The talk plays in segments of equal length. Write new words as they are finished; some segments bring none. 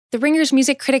The Ringer's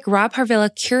music critic Rob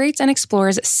Harvilla curates and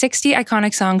explores 60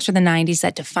 iconic songs from the 90s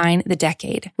that define the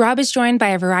decade. Rob is joined by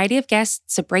a variety of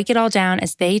guests to break it all down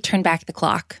as they turn back the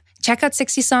clock. Check out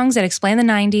 60 Songs That Explain the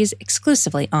 90s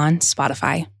exclusively on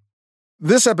Spotify.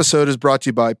 This episode is brought to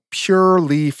you by Pure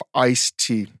Leaf Iced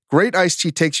Tea. Great iced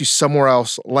tea takes you somewhere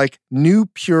else, like new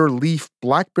Pure Leaf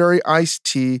Blackberry Iced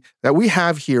Tea that we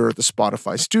have here at the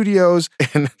Spotify studios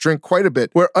and drink quite a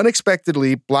bit, where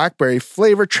unexpectedly blackberry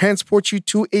flavor transports you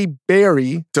to a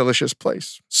berry delicious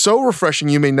place. So refreshing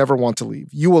you may never want to leave.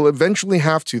 You will eventually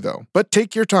have to, though. But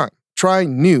take your time. Try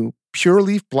new Pure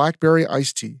Leaf Blackberry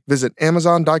Iced Tea. Visit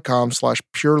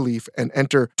Amazon.com/PureLeaf and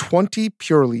enter 20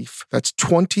 Pure Leaf. That's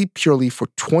 20 Pure Leaf for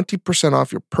 20%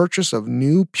 off your purchase of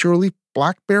new Pure Leaf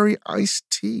Blackberry Iced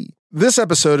Tea. This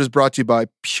episode is brought to you by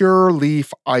Pure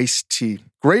Leaf Iced Tea.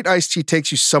 Great iced tea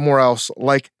takes you somewhere else,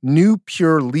 like new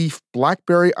Pure Leaf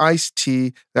Blackberry Iced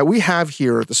Tea that we have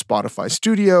here at the Spotify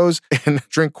studios and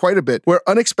drink quite a bit, where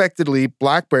unexpectedly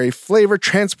blackberry flavor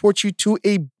transports you to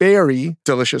a berry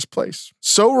delicious place.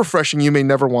 So refreshing you may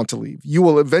never want to leave. You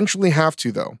will eventually have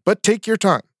to, though. But take your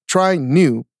time. Try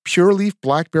new Pure Leaf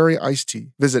Blackberry Iced Tea.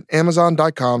 Visit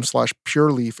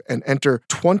Amazon.com/PureLeaf and enter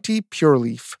 20 Pure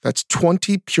Leaf. That's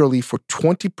 20 Pure Leaf for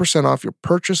 20% off your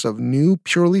purchase of new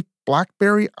Pure Leaf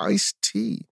Blackberry Iced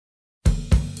Tea.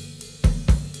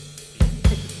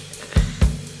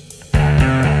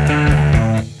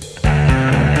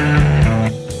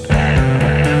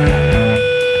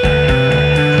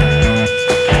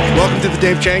 Welcome to the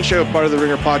Dave Chang Show, part of the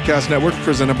Ringer Podcast Network,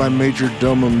 presented by Major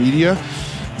Domo Media.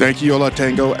 Thank you, Yola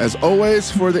Tango, as always,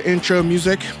 for the intro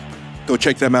music. Go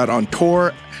check them out on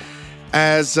tour,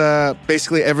 as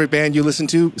basically every band you listen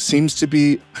to seems to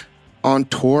be on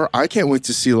tour. I can't wait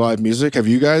to see live music. Have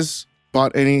you guys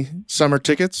bought any summer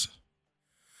tickets?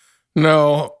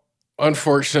 No,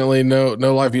 unfortunately, no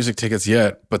live music tickets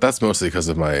yet, but that's mostly because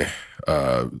of my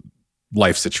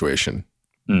life situation,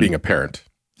 being a parent.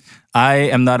 I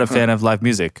am not a fan of live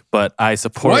music, but I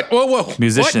support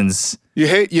musicians.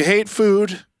 What? You hate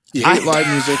food. You hate live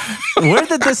music. Where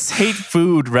did this hate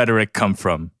food rhetoric come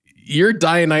from? You're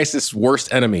Dionysus'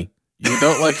 worst enemy. You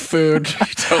don't like food. You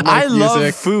don't like music.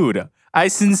 Love food. I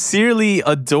sincerely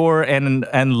adore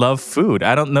and love food.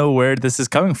 I don't know where this is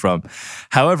coming from.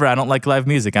 However, I don't like live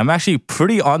music. I'm actually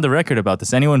pretty on the record about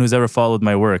this. Anyone who's ever followed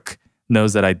my work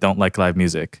knows that I don't like live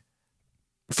music.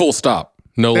 Full stop.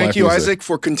 No live music. Thank you, Isaac,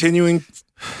 for continuing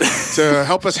to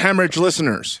help us hemorrhage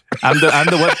listeners. I'm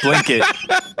the wet blanket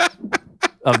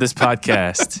of this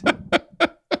podcast.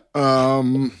 I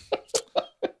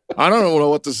don't know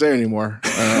what to say anymore.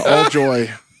 All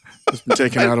joy has been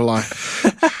taken out of line.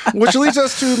 Which leads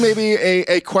us to maybe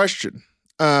a question.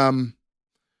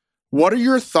 What are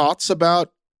your thoughts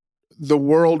about the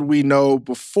world we know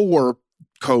before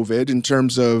COVID in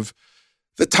terms of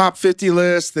the top 50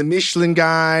 list, the Michelin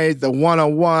Guide, the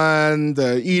 101,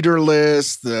 the Eater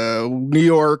list, the New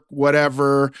York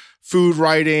whatever, food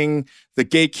writing, the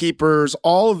gatekeepers,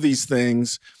 all of these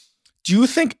things? Do you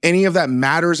think any of that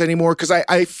matters anymore? Because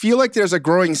I feel like there's a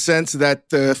growing sense that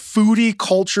the foodie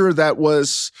culture that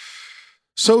was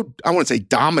so, I wouldn't say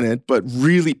dominant, but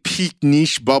really peak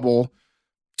niche bubble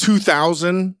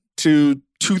 2000 to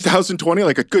 2020,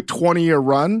 like a good 20-year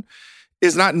run,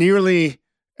 is not nearly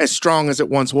as strong as it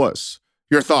once was.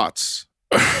 Your thoughts?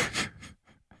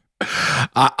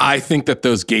 I think that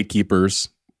those gatekeepers,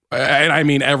 and I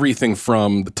mean everything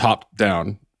from the top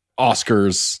down,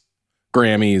 Oscars,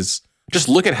 Grammys, just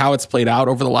look at how it's played out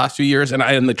over the last few years,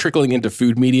 and the trickling into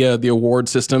food media, the award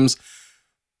systems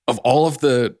of all of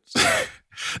the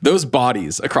those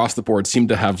bodies across the board seem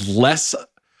to have less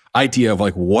idea of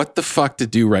like what the fuck to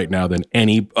do right now than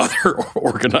any other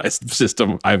organized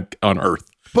system on earth.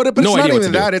 But it's not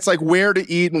even that. It's like where to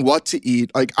eat and what to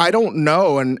eat. Like, I don't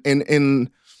know. And I'm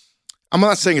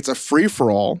not saying it's a free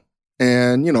for all.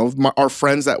 And, you know, our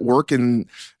friends that work in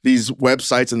these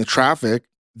websites and the traffic,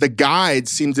 the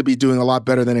guides seem to be doing a lot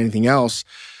better than anything else.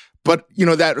 But, you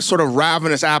know, that sort of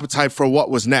ravenous appetite for what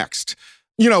was next.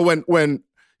 You know, when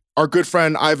our good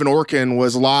friend Ivan Orkin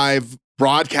was live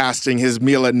broadcasting his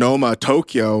meal at Noma,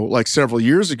 Tokyo, like several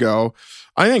years ago,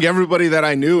 I think everybody that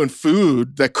I knew in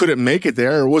food that couldn't make it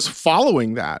there was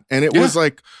following that. And it was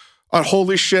like a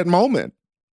holy shit moment.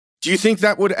 Do you think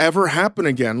that would ever happen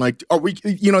again? Like, are we,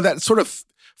 you know, that sort of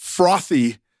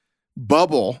frothy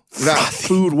bubble that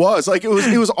food was, like, it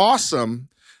was awesome.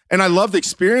 And I loved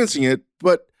experiencing it.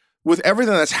 But with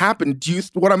everything that's happened,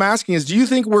 what I'm asking is, do you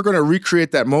think we're going to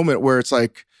recreate that moment where it's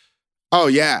like, oh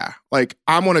yeah, like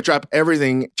I'm going to drop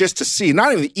everything just to see,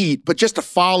 not even to eat, but just to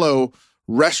follow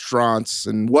restaurants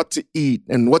and what to eat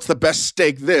and what's the best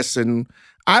steak this, and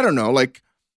I don't know, like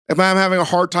if I'm having a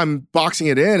hard time boxing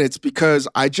it in, it's because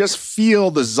I just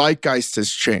feel the zeitgeist has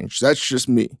changed. That's just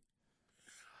me.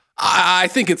 I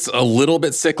think it's a little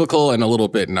bit cyclical and a little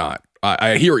bit not.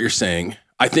 I hear what you're saying.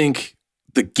 I think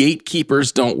the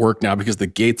gatekeepers don't work now because the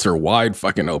gates are wide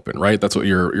fucking open, right? That's what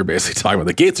you're basically talking about.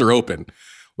 The gates are open.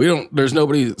 There's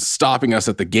nobody stopping us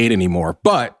at the gate anymore.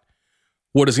 But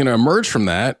what is going to emerge from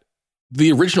that,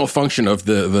 the original function of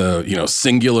the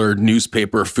singular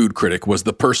newspaper food critic was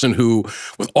the person who,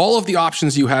 with all of the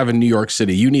options you have in New York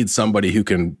City, you need somebody who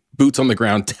can boots on the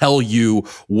ground tell you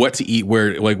what to eat,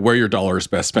 where your dollar is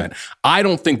best spent. I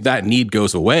don't think that need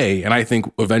goes away, and I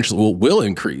think eventually will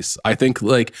increase. I think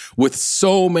like with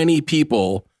so many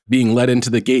people being let into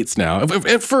the gates now,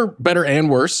 if for better and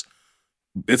worse,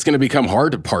 it's going to become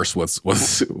hard to parse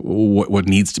what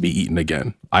needs to be eaten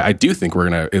again. I do think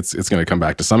it's going to come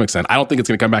back to some extent. I don't think it's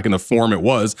going to come back in the form it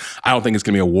was. I don't think it's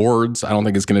going to be awards. I don't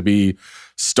think it's going to be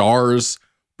stars,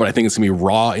 but I think it's going to be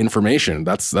raw information.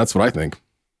 That's what I think.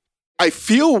 I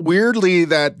feel weirdly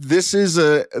that this is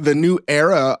the new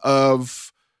era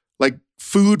of like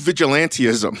food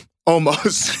vigilantism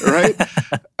almost, right?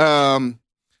 I'm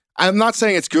not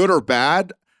saying it's good or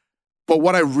bad, but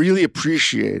what I really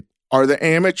appreciate are the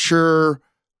amateur,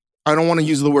 I don't want to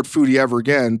use the word foodie ever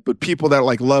again, but people that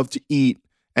like love to eat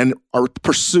and are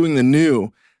pursuing the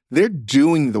new. They're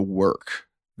doing the work.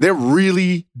 They're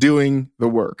really doing the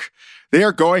work. They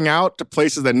are going out to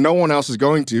places that no one else is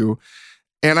going to.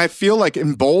 And I feel like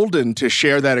emboldened to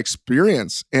share that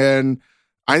experience. And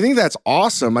I think that's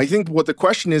awesome. I think what the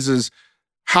question is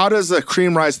how does the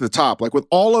cream rise to the top? Like with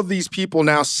all of these people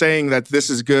now saying that this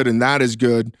is good and that is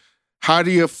good, how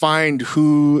do you find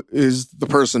who is the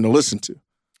person to listen to?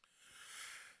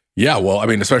 Yeah, well, I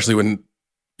mean, especially when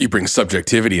you bring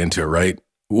subjectivity into it, right?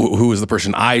 Who is the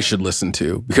person I should listen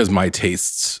to? Because my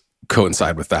tastes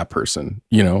coincide with that person.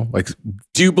 You know, like,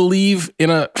 do you believe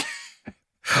in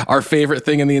our favorite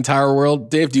thing in the entire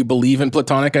world? Dave, do you believe in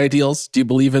platonic ideals? Do you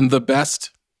believe in the best?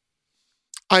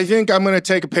 I think I'm going to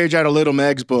take a page out of Little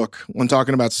Meg's book when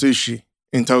talking about sushi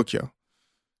in Tokyo.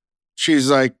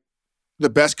 She's like, the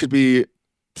best could be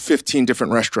 15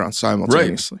 different restaurants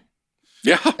simultaneously.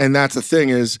 Right. Yeah. And that's the thing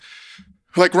is,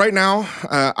 like right now,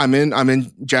 I'm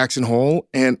in Jackson Hole,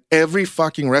 and every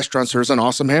fucking restaurant serves an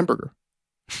awesome hamburger.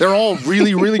 They're all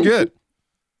really, really good.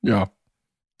 Yeah.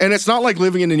 And it's not like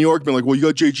living in New York being like, well, you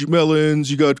got J.G. Mellon's,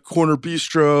 you got Corner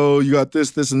Bistro, you got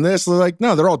this, and this. They're like,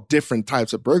 no, they're all different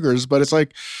types of burgers, but it's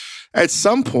like, at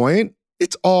some point,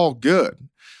 it's all good.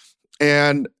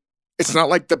 And it's not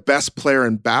like the best player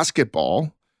in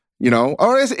basketball, you know,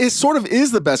 or it sort of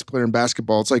is the best player in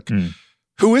basketball. It's like,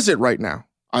 who is it right now?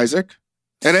 Isaac?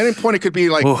 At any point, it could be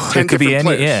like 10 different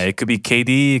players. Yeah, it could be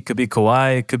KD, it could be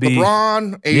Kawhi, it could be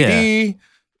LeBron, AD,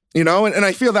 you know, and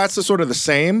I feel that's the sort of the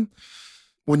same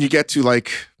when you get to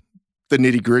like the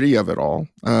nitty gritty of it all.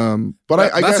 But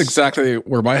I that's guess exactly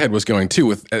where my head was going too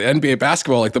with NBA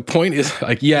basketball. Like the point is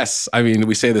like, yes, I mean,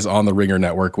 we say this on the Ringer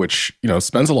Network, which, you know,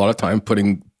 spends a lot of time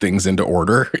putting things into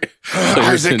order.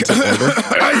 Isaac.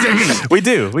 We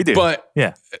do. But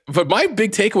my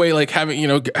big takeaway, like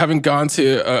having gone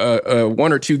to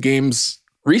one or two games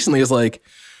recently is like,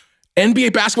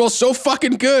 NBA basketball is so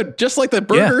fucking good. Just like the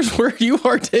burgers where you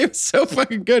are, Dave, so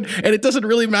fucking good. And it doesn't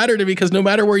really matter to me because no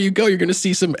matter where you go, you're going to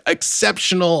see some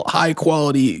exceptional high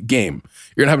quality game.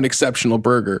 You're going to have an exceptional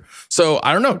burger. So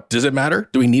I don't know. Does it matter?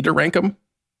 Do we need to rank them?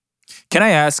 Can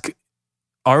I ask,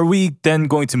 are we then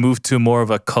going to move to more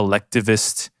of a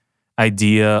collectivist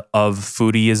idea of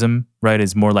foodieism, right?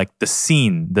 It's more like the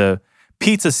scene, the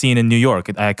pizza scene in New York,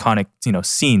 iconic,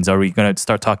 scenes. Are we going to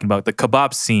start talking about the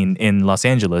kebab scene in Los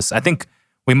Angeles? I think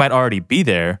we might already be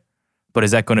there, but is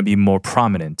that going to be more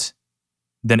prominent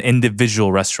than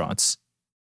individual restaurants?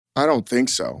 I don't think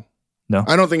so. No?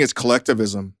 I don't think it's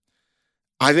collectivism.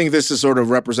 I think this is sort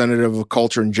of representative of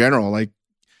culture in general. Like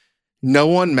no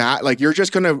one, like you're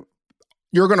going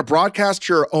to broadcast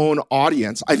your own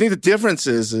audience. I think the difference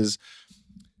is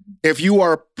if you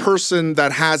are a person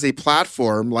that has a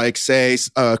platform, like say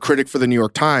a critic for the New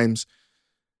York Times,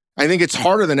 I think it's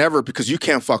harder than ever because you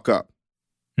can't fuck up.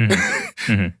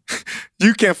 Mm-hmm. Mm-hmm.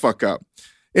 You can't fuck up.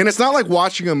 And it's not like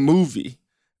watching a movie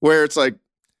where it's like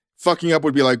fucking up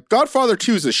would be like Godfather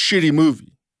 2 is a shitty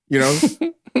movie, you know?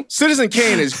 Citizen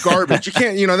Kane is garbage. You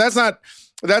can't, that's not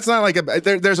like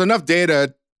there's enough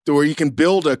data to where you can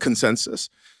build a consensus.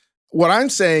 What I'm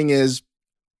saying is,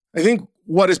 I think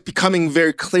what is becoming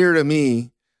very clear to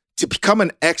me, to become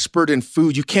an expert in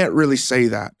food, you can't really say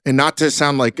that. And not to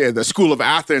sound like the School of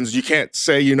Athens, you can't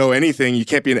say you know anything, you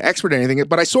can't be an expert in anything,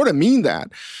 but I sort of mean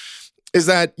that, is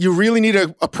that you really need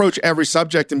to approach every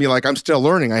subject and be like, I'm still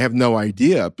learning, I have no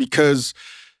idea. Because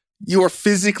you are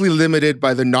physically limited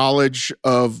by the knowledge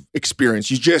of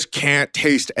experience. You just can't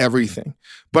taste everything.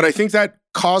 But I think that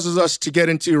causes us to get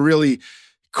into a really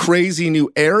crazy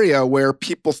new area where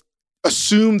people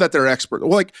assume that they're expert.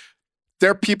 Well, like,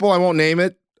 there are people, I won't name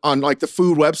it, on like the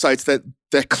food websites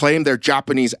that claim they're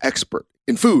Japanese expert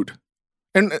in food.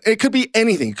 And it could be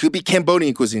anything. It could be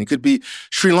Cambodian cuisine. It could be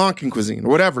Sri Lankan cuisine or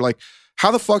whatever. Like, how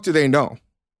the fuck do they know?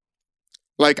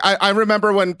 Like, I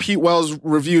remember when Pete Wells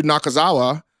reviewed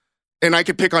Nakazawa, and I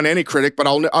could pick on any critic, but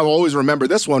I'll always remember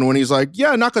this one when he's like,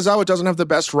 yeah, Nakazawa doesn't have the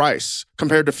best rice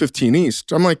compared to 15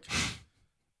 East. I'm like,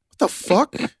 what the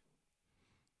fuck?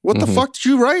 What the fuck did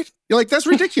you write? You're like, that's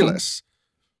ridiculous.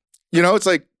 You know, it's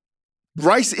like,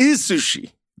 rice is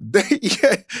sushi.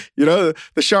 Yeah, you know,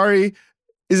 the shari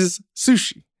is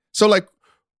sushi. So like,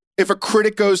 if a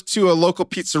critic goes to a local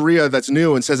pizzeria that's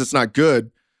new and says it's not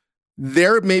good,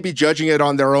 they're maybe judging it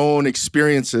on their own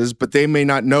experiences, but they may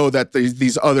not know that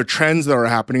these other trends that are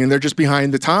happening, and they're just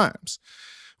behind the times.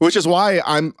 Which is why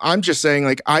I'm just saying,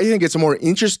 like, I think it's more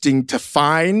interesting to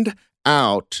find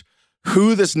out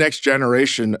who this next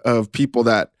generation of people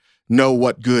that know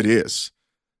what good is.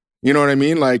 You know what I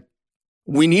mean? Like,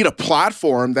 we need a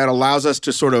platform that allows us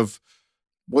to sort of,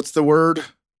 what's the word?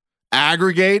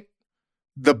 Aggregate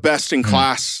the best in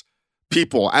class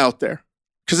people out there.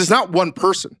 Because it's not one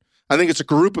person. I think it's a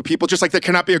group of people, just like there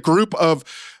cannot be a group of,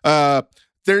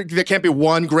 there can't be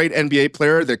one great NBA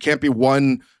player. There can't be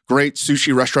one great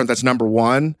sushi restaurant that's number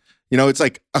one. You know, it's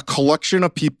like a collection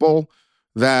of people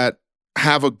that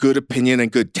have a good opinion and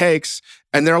good takes,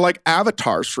 and they're like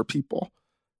avatars for people.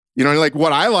 You know, like,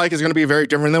 what I like is going to be very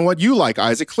different than what you like,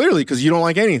 Isaac, clearly, because you don't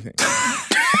like anything.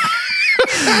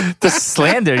 The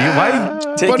slander. Why are you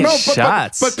taking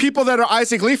shots? But people that are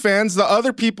Isaac Lee fans, the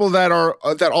other people that are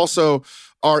that also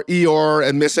are Eeyore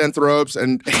and misanthropes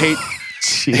and hate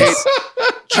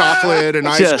chocolate and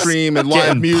ice cream and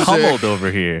live music, pummeled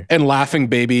over here, and laughing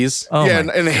babies. Oh yeah,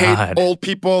 and hate old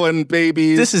people and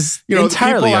babies. This is, you know,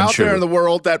 entirely the people untrue. out there in the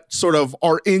world that sort of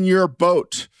are in your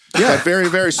boat. Yeah. That very,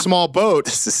 very small boat.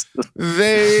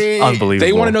 They unbelievable.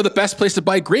 They want to know the best place to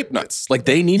buy grape nuts. Like,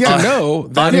 they need to know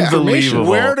that information.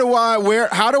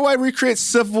 How do I recreate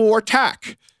Civil War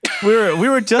tack? We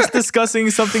were just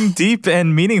discussing something deep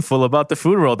and meaningful about the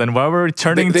food world, and while we're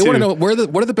turning they want to know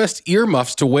what are the best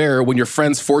earmuffs to wear when your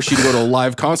friends force you to go to a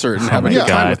live concert and have a good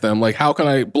time with them. Like, how can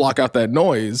I block out that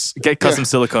noise? Get custom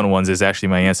silicone ones is actually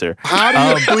my answer.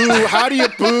 How do you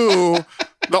boo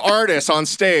the artist on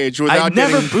stage without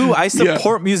never boo. I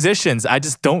support musicians. I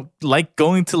just don't like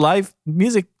going to live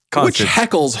music concerts. Which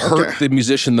heckles hurt the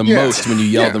musician the most when you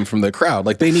yell them from the crowd.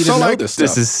 Like, they need to know this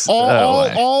stuff. This is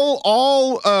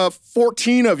all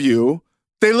 14 of you.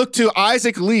 They look to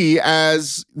Isaac Lee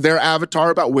as their avatar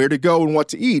about where to go and what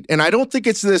to eat. And I don't think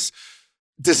it's this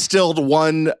distilled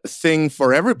one thing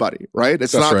for everybody, right?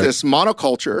 It's not this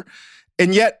monoculture.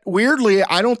 And yet, weirdly,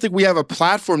 I don't think we have a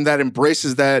platform that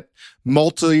embraces that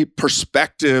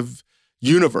multi-perspective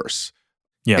universe.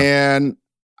 Yeah. And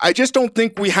I just don't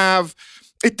think we have...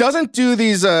 It doesn't do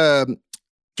these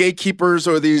gatekeepers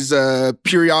or these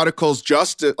periodicals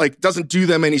justice, like, doesn't do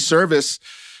them any service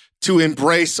to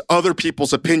embrace other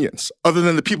people's opinions other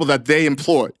than the people that they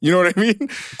employ. You know what I mean?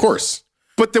 Of course.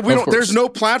 But there's no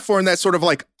platform that sort of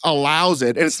like allows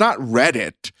it. And it's not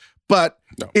Reddit, but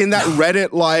in that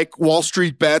Reddit, like Wall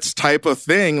Street Bets type of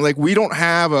thing, like, we don't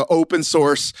have an open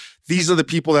source. These are the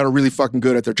people that are really fucking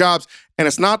good at their jobs. And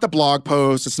it's not the blog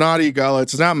posts. It's not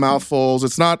e-gullets. It's not mouthfuls.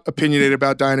 It's not opinionated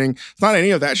about dining. It's not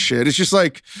any of that shit. It's just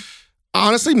like,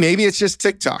 honestly, maybe it's just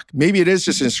TikTok. Maybe it is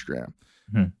just Instagram.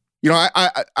 You know,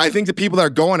 I think the people that are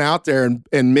going out there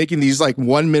and making these like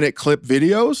 1 minute clip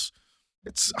videos,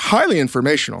 it's highly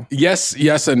informational. Yes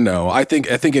and no. I think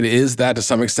it is that to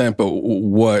some extent, but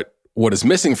what is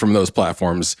missing from those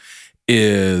platforms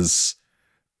is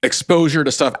exposure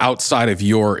to stuff outside of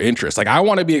your interest. Like, I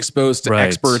want to be exposed to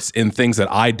experts in things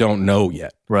that I don't know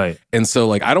yet. Right. And so,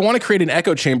 like, I don't want to create an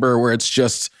echo chamber where it's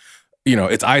just, you know,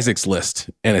 it's Isaac's list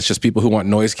and it's just people who want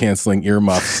noise canceling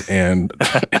earmuffs and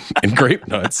grape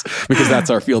nuts, because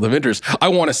that's our field of interest. I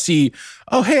want to see,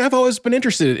 oh, hey, I've always been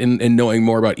interested in knowing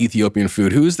more about Ethiopian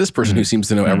food. Who is this person who seems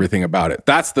to know everything about it?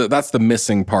 That's the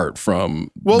missing part from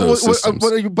those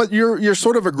systems. But you're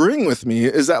sort of agreeing with me,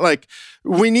 is that, like,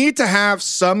 we need to have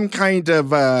some kind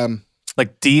of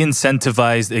like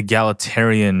de-incentivized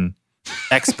egalitarian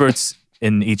experts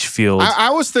in each field. I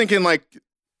was thinking like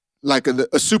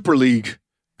a super league,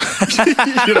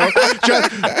 you know,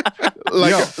 just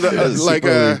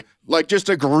like just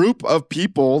a group of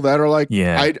people that are like,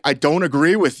 I don't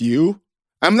agree with you.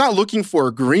 I'm not looking for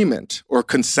agreement or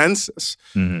consensus.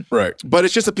 Right. But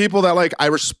it's just the people that like, I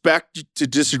respect to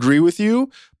disagree with you,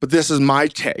 but this is my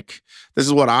take. This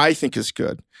is what I think is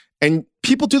good. And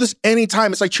people do this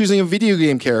anytime. It's like choosing a video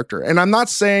game character. And I'm not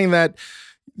saying that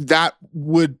that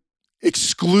would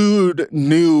exclude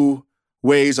new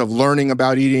ways of learning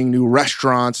about eating, new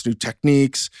restaurants, new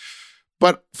techniques.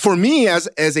 But for me, as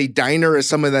a diner, as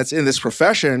someone that's in this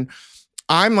profession,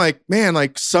 I'm like, man,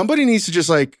 like somebody needs to just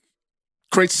like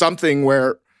create something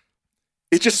where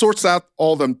it just sorts out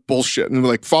all the bullshit and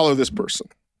like follow this person.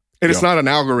 And it's not an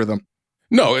algorithm.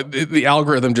 No, the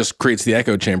algorithm just creates the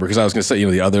echo chamber, because I was going to say,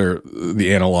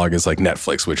 the analog is like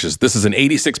Netflix, which is, this is an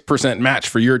 86% match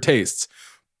for your tastes.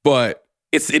 But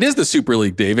it is the Super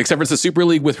League, Dave, except for it's the Super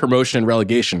League with promotion and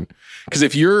relegation. Because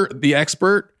if you're the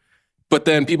expert, but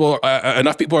then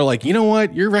enough people are like, you know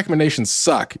what, your recommendations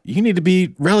suck. You need to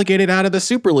be relegated out of the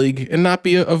Super League and not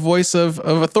be a voice of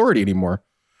authority anymore.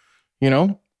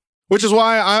 Which is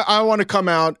why I want to come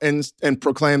out and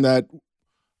proclaim that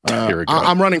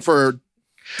I'm running for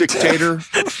dictator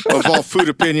of all food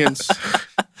opinions.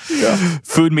 Yeah.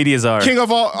 Food media czar.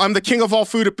 I'm the king of all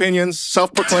food opinions,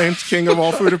 self-proclaimed king of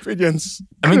all food opinions.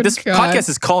 I mean, this podcast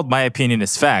is called My Opinion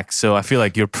is Fact, so I feel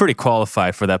like you're pretty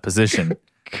qualified for that position.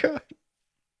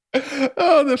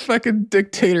 Oh, the fucking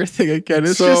dictator thing again.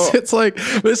 This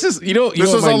is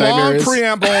a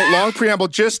long preamble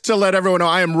just to let everyone know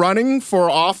I am running for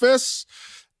office.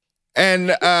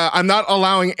 And I'm not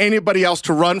allowing anybody else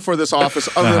to run for this office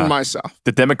other than myself.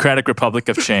 The Democratic Republic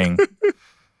of Chang.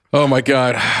 Oh my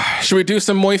God. Should we do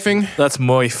some moifing? Let's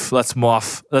moif. Let's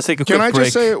moff. Let's take a quick break. Can I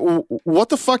just say, what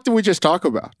the fuck did we just talk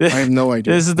about? I have no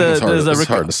idea. It's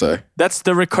hard to say. That's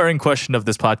the recurring question of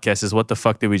this podcast is, what the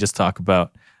fuck did we just talk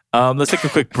about? Let's take a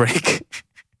quick break.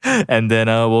 And then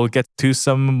we'll get to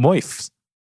some moifs.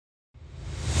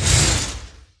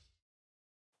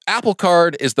 Apple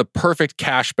Card is the perfect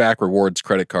cashback rewards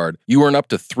credit card. You earn up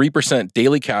to 3%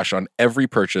 daily cash on every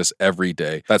purchase every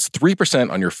day. That's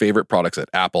 3% on your favorite products at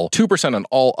Apple, 2% on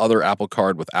all other Apple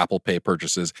Card with Apple Pay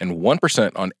purchases, and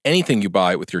 1% on anything you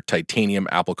buy with your titanium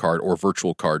Apple Card or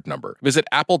virtual card number. Visit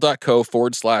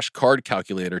apple.co/card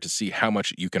calculator to see how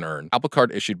much you can earn. Apple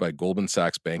Card issued by Goldman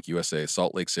Sachs Bank USA,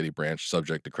 Salt Lake City branch,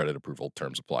 subject to credit approval.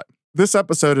 Terms apply. This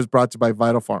episode is brought to you by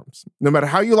Vital Farms. No matter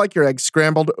how you like your eggs,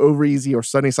 scrambled, over easy, or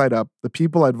sunny side up, the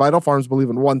people at Vital Farms believe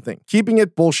in one thing: keeping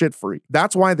it bullshit free.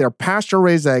 That's why their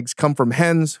pasture-raised eggs come from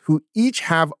hens who each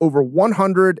have over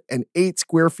 108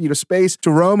 square feet of space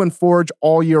to roam and forage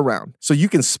all year round. So you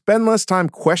can spend less time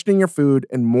questioning your food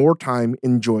and more time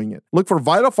enjoying it. Look for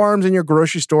Vital Farms in your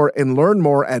grocery store and learn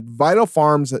more at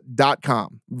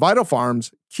vitalfarms.com. Vital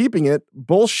Farms, keeping it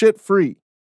bullshit free.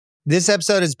 This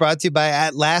episode is brought to you by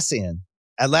Atlassian.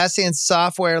 Atlassian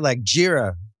software like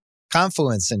Jira,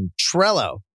 Confluence, and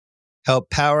Trello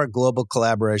help power global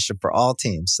collaboration for all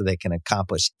teams so they can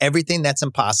accomplish everything that's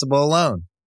impossible alone.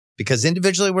 Because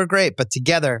individually we're great, but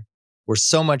together we're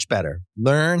so much better.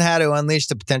 Learn how to unleash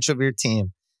the potential of your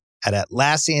team at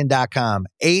Atlassian.com.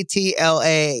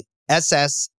 Atlassian.com.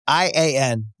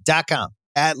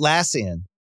 Atlassian.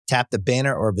 Tap the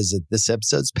banner or visit this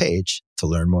episode's page to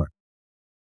learn more.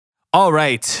 All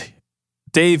right.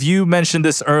 Dave, you mentioned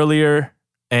this earlier,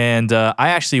 and I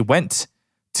actually went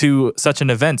to such an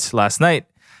event last night.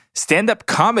 Stand-up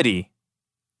comedy.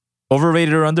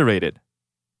 Overrated or underrated?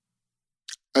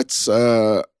 It's,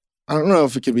 I don't know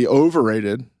if it can be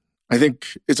overrated. I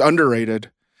think it's underrated.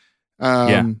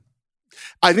 I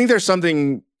think there's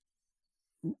something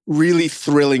really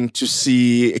thrilling to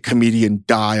see a comedian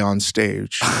die on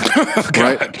stage.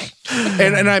 Right?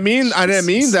 And I mean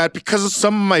that because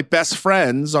some of my best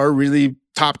friends are really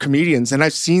top comedians, and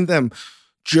I've seen them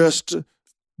just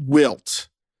wilt.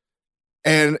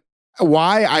 And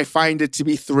why I find it to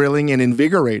be thrilling and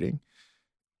invigorating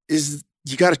is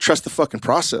you got to trust the fucking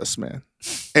process, man.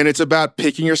 And it's about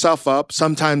picking yourself up,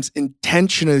 sometimes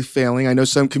intentionally failing. I know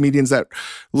some comedians that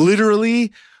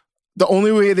literally the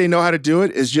only way they know how to do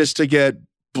it is just to get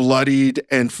bloodied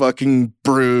and fucking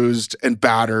bruised and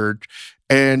battered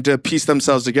and to piece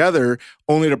themselves together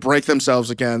only to break themselves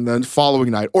again the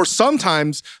following night, or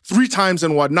sometimes 3 times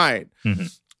in one night. Mm-hmm.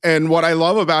 And what I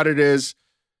love about it is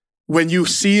when you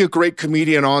see a great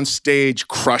comedian on stage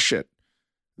crush it,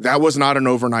 that was not an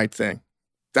overnight thing.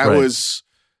 That was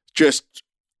just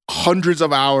hundreds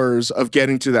of hours of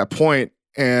getting to that point.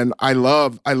 And I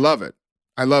love it.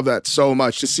 I love that so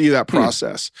much to see that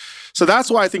process. So that's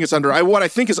why I think it's what I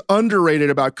think is underrated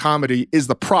about comedy is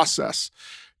the process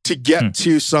to get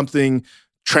to something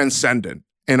transcendent.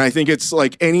 And I think it's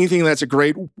like anything that's a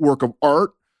great work of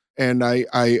art. And I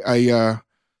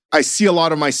see a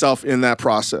lot of myself in that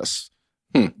process.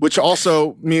 which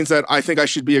also means that I think I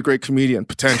should be a great comedian,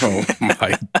 potentially. Oh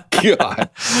my God.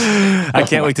 I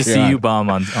can't wait to see you bomb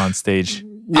on stage.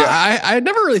 Yeah, I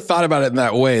never really thought about it in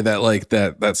that way. That like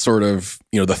that sort of,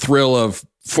 the thrill of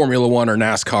Formula One or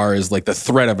NASCAR is like the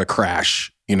threat of a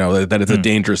crash. That it's a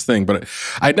dangerous thing. But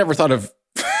I'd never thought of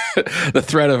the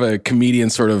threat of a comedian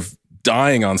sort of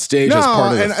dying on stage as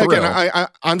part of the thrill. Again,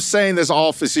 I'm saying this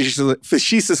all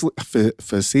facetiously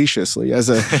as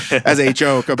a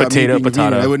joke about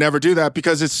potato. I would never do that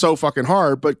because it's so fucking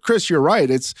hard. But Chris, you're right.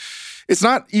 It's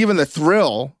not even the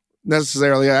thrill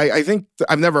necessarily. I think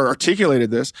I've never articulated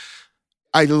this.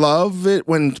 I love it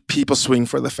when people swing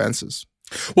for the fences.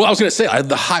 Well, I was going to say I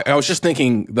was just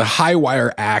thinking the high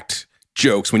wire act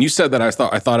jokes. When you said that, I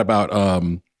thought about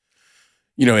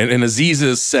in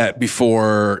Aziz's set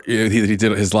before he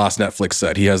did his last Netflix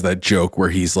set, he has that joke where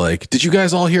he's like, "Did you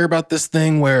guys all hear about this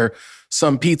thing where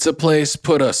some pizza place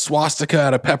put a swastika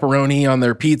and a pepperoni on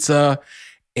their pizza?"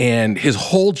 And his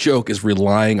whole joke is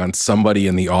relying on somebody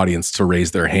in the audience to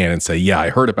raise their hand and say, "Yeah, I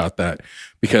heard about that."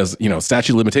 Because,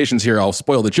 statute of limitations here, I'll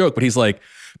spoil the joke, but he's like,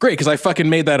 "Great, because I fucking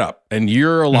made that up and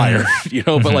you're a liar."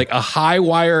 But like a high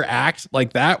wire act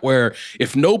like that, where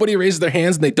if nobody raises their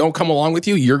hands and they don't come along with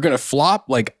you, you're going to flop.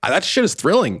 Like that shit is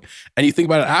thrilling. And you think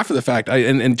about it after the fact.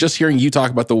 And just hearing you talk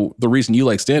about the reason you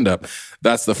like stand-up,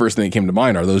 that's the first thing that came to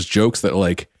mind are those jokes that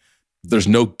like, there's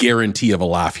no guarantee of a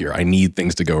laugh here. I need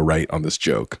things to go right on this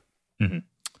joke.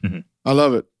 Mm-hmm. Mm-hmm. I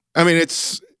love it. I mean,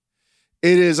 it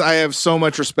is. I have so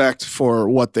much respect for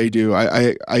what they do.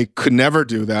 I could never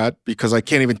do that because I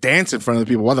can't even dance in front of the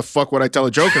people. Why the fuck would I tell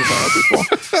a joke in front of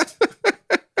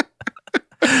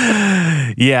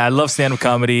people? Yeah, I love stand-up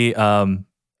comedy. I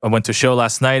went to a show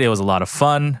last night. It was a lot of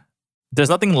fun. There's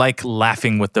nothing like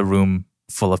laughing with the room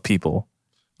full of people.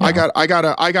 I got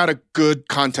a good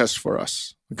contest for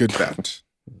us. A good bet.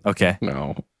 Okay.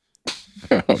 No.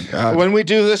 Oh, God. When we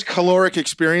do this caloric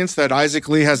experience that Isaac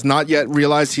Lee has not yet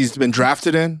realized he's been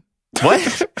drafted in.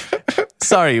 What?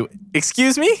 Sorry.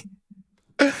 Excuse me?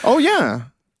 Oh, yeah.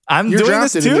 You're doing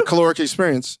drafted this too? In the caloric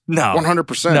experience. No.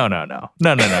 100%.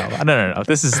 No.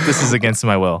 This is against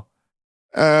my will.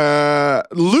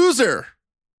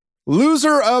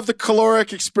 Loser of the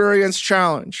caloric experience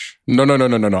challenge. No.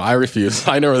 I refuse.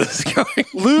 I know where this is going.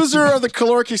 Loser of the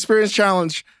caloric experience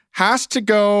challenge has to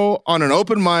go on an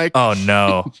open mic. Oh,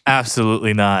 no.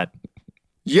 Absolutely not.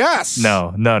 Yes.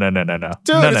 No. Dude,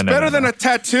 it's better than a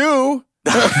tattoo.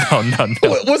 No.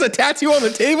 Was a tattoo on the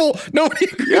table? Nobody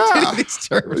agreed to these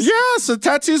terms. Yes, a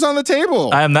tattoo's on the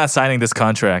table. I am not signing this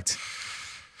contract.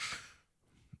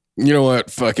 You know what?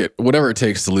 Fuck it. Whatever it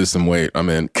takes to lose some weight, I'm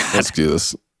in. Let's do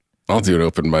this. I'll do an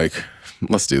open mic.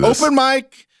 Let's do this. Open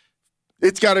mic.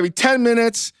 It's got to be 10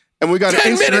 minutes, and we got to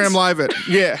Instagram live it.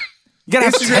 Yeah. You gotta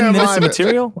have 10 minutes of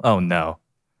material? Oh, no.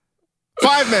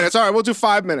 5 minutes. All right, we'll do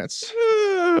 5 minutes.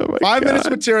 5 minutes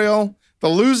of material. The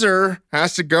loser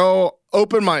has to go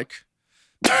open mic.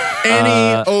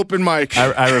 Any open mic.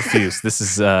 I refuse. This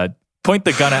is point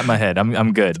the gun at my head.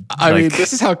 I'm good. I mean,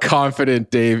 this is how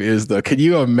confident Dave is, though. Can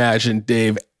you imagine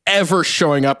Dave ever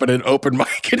showing up at an open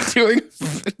mic and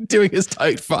doing his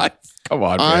tight five? Come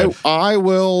on, man. I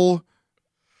will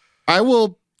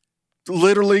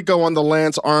literally go on the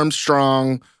Lance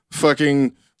Armstrong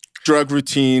fucking drug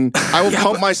routine. I will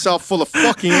pump myself full of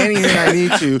fucking anything I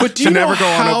need to never go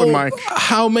on open mic.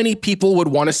 How many people would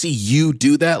want to see you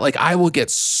do that? Like, I will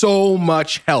get so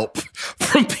much help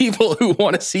from people who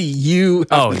want to see you.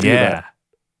 Oh, yeah.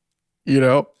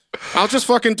 That. I'll just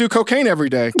fucking do cocaine every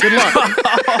day. Good luck.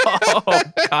 Oh,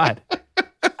 God.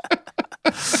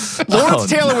 Lawrence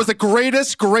Taylor was the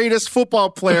greatest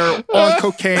football player on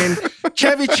cocaine.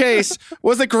 Chevy Chase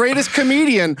was the greatest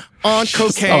comedian on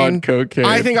cocaine.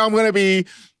 I think I'm going to be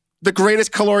the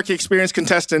greatest caloric experience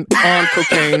contestant on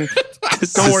cocaine.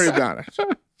 Don't worry about it.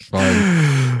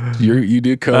 Fine. You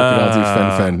do coke and I'll do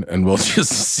fen, and we'll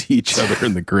just see each other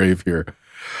in the grave here.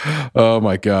 Oh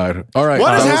my God. All right.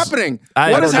 What is happening?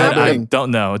 What is happening? I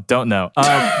don't know.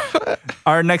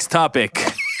 Our next topic.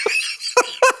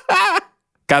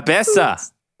 Cabeza.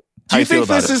 Do you think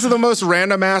this is the most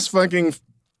random ass fucking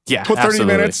 30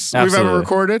 minutes we've ever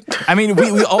recorded? I mean,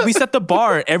 we set the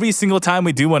bar every single time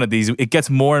we do one of these. It gets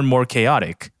more and more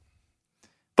chaotic.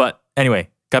 But anyway,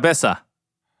 Cabeza.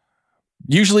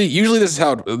 Usually this is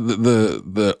how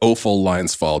the awful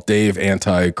lines fall. Dave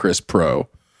anti, Chris pro.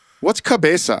 What's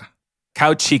cabeza?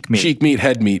 Cow cheek meat. Cheek meat,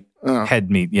 head meat. Oh.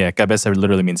 Head meat. Yeah, cabeza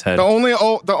literally means head.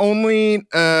 The only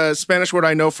Spanish word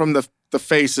I know from the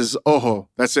face is ojo.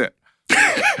 That's it.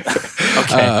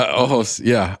 Okay. Ojos,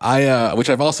 yeah. Which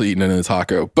I've also eaten in a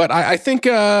taco. But I think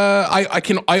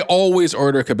I always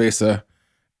order cabeza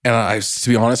And to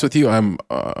be honest with you, I'm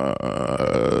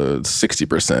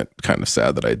 60% kind of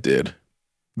sad that I did.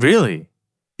 Really?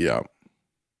 Yeah.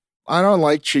 I don't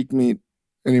like cheek meat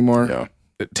anymore. Yeah.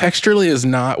 Texturally is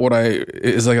not what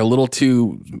is like a little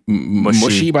too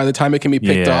mushy by the time it can be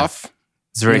picked off.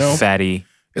 It's very fatty.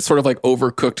 It's sort of like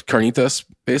overcooked carnitas,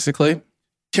 basically.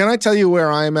 Can I tell you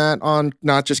where I'm at on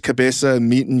not just cabeza and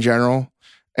meat in general?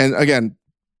 And again,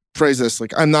 phrase this,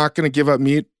 like, I'm not going to give up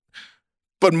meat,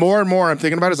 but more and more I'm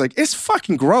thinking about it, it's like, it's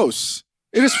fucking gross.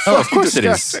 It is fucking of course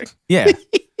disgusting. It is.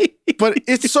 Yeah. But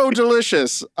it's so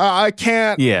delicious. I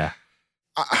can't. Yeah.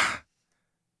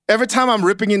 Every time I'm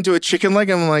ripping into a chicken leg,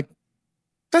 I'm like,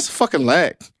 that's a fucking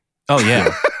leg. Oh,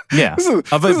 yeah. Yeah.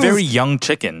 Of a very young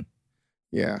chicken.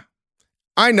 Yeah.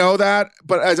 I know that,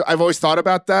 but I've always thought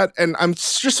about that. And I'm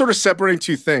just sort of separating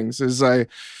two things. I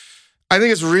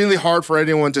think it's really hard for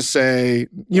anyone to say,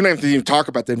 you don't have to even talk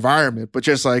about the environment, but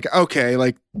just like, okay,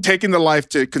 like taking the life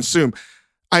to consume.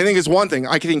 I think is one thing.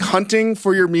 I think hunting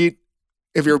for your meat,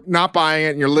 if you're not buying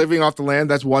it and you're living off the land,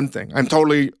 that's one thing. I'm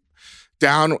totally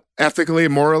down ethically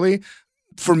and morally.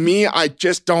 For me, I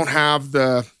just don't have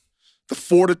the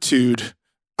fortitude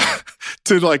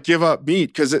to like give up meat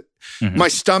because my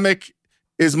stomach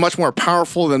is much more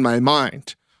powerful than my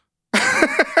mind.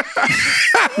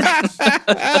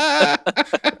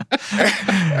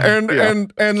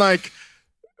 and like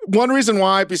one reason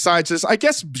why, besides this, I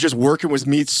guess just working with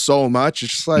meat so much,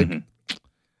 it's just like,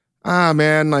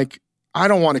 man, like I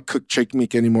don't want to cook chicken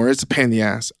meat anymore. It's a pain in the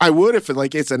ass. I would if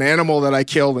it's an animal that I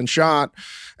killed and shot.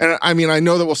 And I mean, I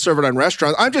know that we'll serve it on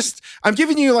restaurants. I'm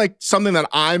giving you like something that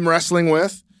I'm wrestling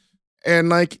with. And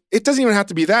like, it doesn't even have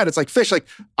to be that. It's like fish. Like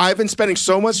I've been spending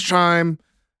so much time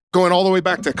going all the way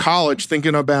back to college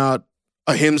thinking about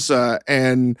ahimsa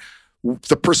and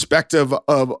the perspective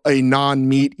of a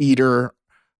non-meat eater,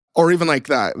 or even like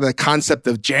the concept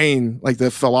of Jain, like the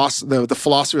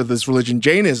philosophy of this religion,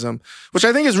 Jainism, which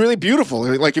I think is really beautiful.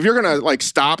 Like if you're going to like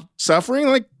stop suffering,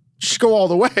 like just go all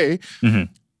the way.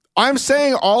 I'm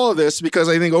saying all of this because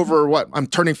I think I'm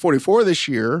turning 44 this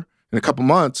year in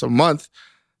a month.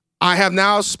 I have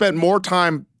now spent more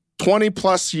time, 20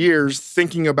 plus years,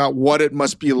 thinking about what it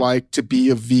must be like to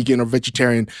be a vegan or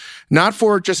vegetarian, not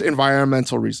for just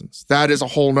environmental reasons. That is a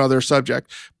whole nother subject,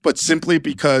 but simply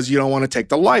because you don't want to take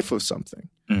the life of something.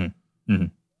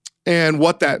 And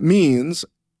what that means.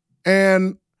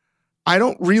 And I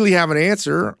don't really have an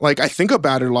answer. Like I think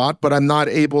about it a lot, but I'm not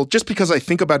able, just because I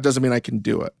think about it doesn't mean I can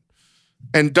do it.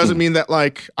 And doesn't mean that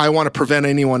like I want to prevent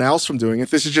anyone else from doing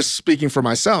it. This is just speaking for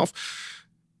myself.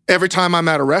 Every time I'm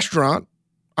at a restaurant,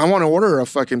 I want to order a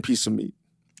fucking piece of meat.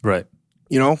 Right.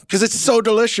 You know, because it's so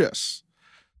delicious.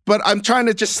 But I'm trying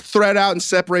to just thread out and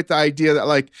separate the idea that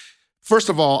like, first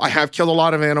of all, I have killed a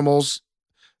lot of animals.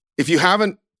 If you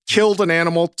haven't killed an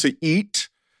animal to eat,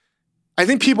 I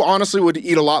think people honestly would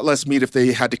eat a lot less meat if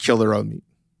they had to kill their own meat.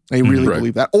 I really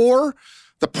believe that. Or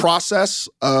the process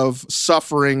of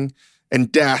suffering and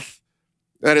death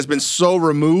that has been so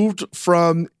removed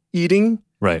from eating.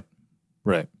 Right.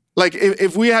 Like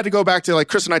if we had to go back to like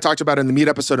Chris and I talked about in the meat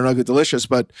episode and Ugly Delicious,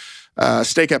 but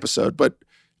steak episode, but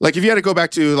like if you had to go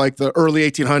back to like the early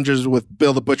 1800s with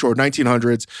Bill the Butcher or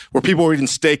 1900s, where people were eating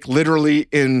steak literally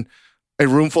in a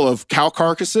room full of cow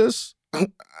carcasses,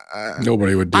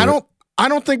 nobody would do it. I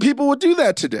don't think people would do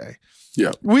that today.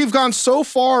 Yeah, we've gone so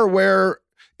far where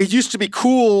it used to be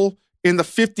cool in the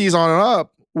 50s on and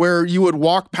up, where you would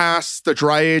walk past the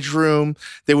dry age room,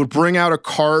 they would bring out a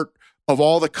cart of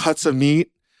all the cuts of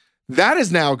meat. That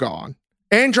is now gone.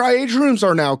 And dry age rooms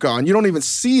are now gone. You don't even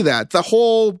see that. The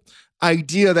whole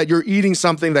idea that you're eating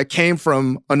something that came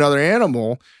from another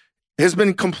animal has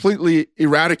been completely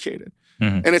eradicated.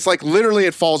 And it's like literally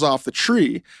it falls off the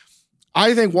tree.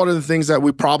 I think one of the things that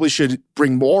we probably should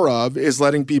bring more of is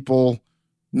letting people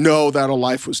know that a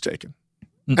life was taken.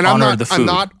 And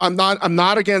I'm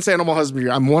not against animal husbandry.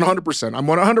 I'm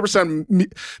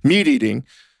 100% meat eating.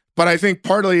 But I think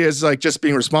partly is like just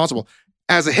being responsible.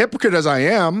 As a hypocrite as I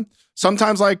am,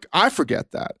 sometimes like I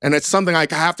forget that. And it's something I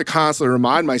have to constantly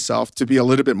remind myself to be a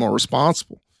little bit more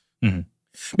responsible.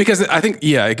 Because I think,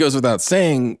 it goes without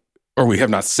saying, or we have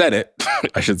not said it,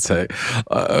 I should say.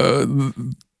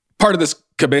 Part of this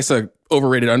Cabeza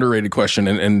overrated, underrated question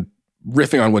and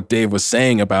riffing on what Dave was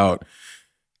saying about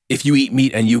if you eat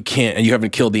meat and you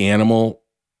haven't killed the animal,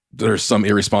 there's some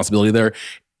irresponsibility there.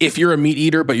 If you're a meat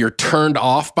eater, but you're turned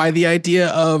off by the idea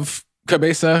of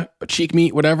cabeza, cheek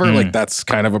meat, whatever, like that's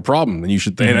kind of a problem. And you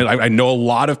should, and I know a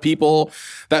lot of people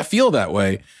that feel that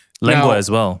way. Lengua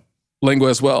as well.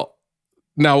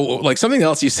 Now, like something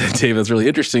else you said, Dave, that's really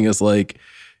interesting is like,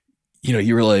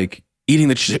 you were like, eating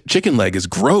the chicken leg is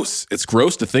gross. It's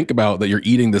gross to think about that you're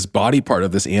eating this body part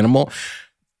of this animal.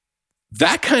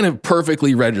 That kind of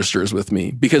perfectly registers with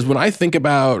me, because when I think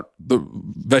about the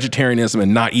vegetarianism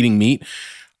and not eating meat,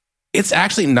 it's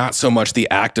actually not so much the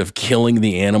act of killing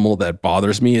the animal that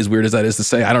bothers me, as weird as that is to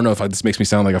say. I don't know if this makes me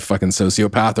sound like a fucking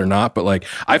sociopath or not, but like,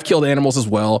 I've killed animals as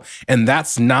well. And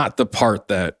that's not the part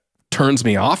that turns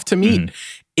me off to meat.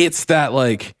 It's that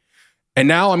like, and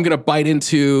now I'm going to bite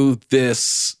into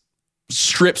this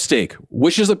strip steak,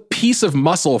 which is a piece of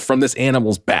muscle from this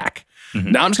animal's back.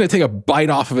 Now I'm just going to take a bite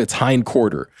off of its hind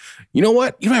quarter. You know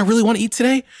what? You know what I really want to eat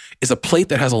today is a plate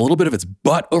that has a little bit of its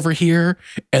butt over here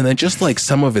and then just like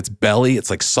some of its belly. It's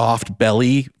like soft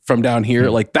belly from down here.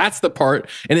 Like that's the part.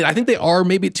 And I think they are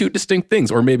maybe two distinct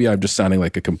things, or maybe I'm just sounding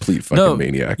like a complete fucking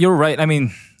maniac. You're right. I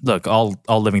mean, look, all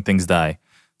living things die.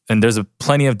 And there's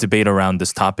plenty of debate around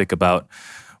this topic about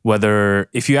whether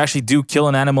if you actually do kill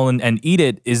an animal and eat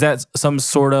it, is that some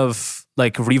sort of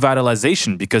like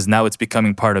revitalization, because now it's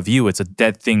becoming part of you. It's a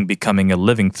dead thing becoming a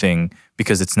living thing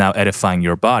because it's now edifying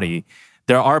your body.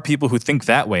 There are people who think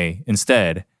that way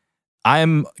instead.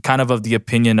 I'm kind of the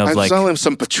opinion of I'm smelling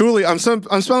some patchouli. I'm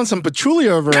smelling some patchouli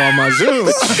over on my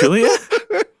Zoom. Patchouli?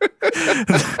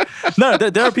 No,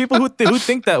 there are people who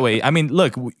think that way. I mean,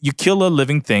 look, you kill a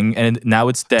living thing and now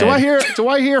it's dead. Do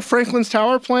I hear Franklin's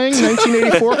Tower playing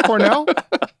 1984 Cornell?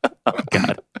 Oh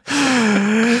God.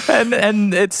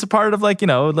 And it's part of like,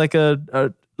 like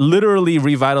a literally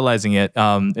revitalizing it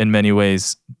in many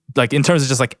ways, like in terms of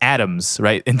just like atoms,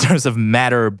 right? In terms of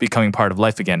matter becoming part of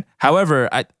life again. However,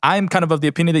 I'm kind of the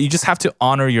opinion that you just have to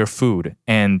honor your food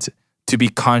and to be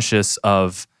conscious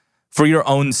of, for your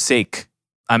own sake,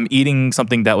 I'm eating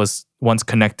something that was once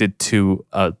connected to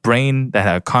a brain that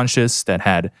had a conscious, that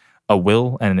had a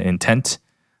will and an intent.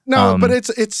 No, but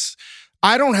it's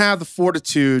I don't have the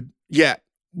fortitude yet.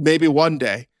 Maybe one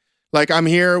day. Like I'm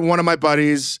here, one of my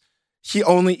buddies, he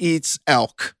only eats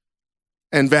elk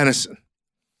and venison.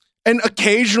 And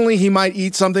occasionally he might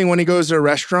eat something when he goes to a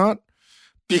restaurant,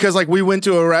 because like we went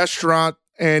to a restaurant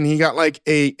and he got like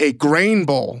a grain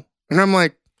bowl. And I'm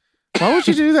like, why would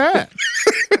you do that?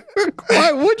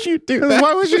 Why would you do that?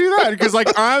 Why would you do that? Because like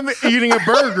I'm eating a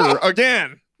burger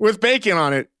again with bacon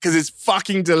on it because it's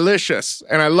fucking delicious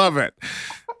and I love it.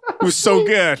 It was so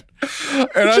good.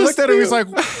 And I looked at him, he's like,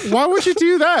 why would you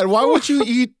do that? Why would you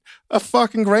eat a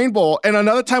fucking grain bowl? And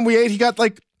another time we ate, he got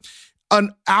like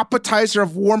an appetizer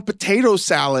of warm potato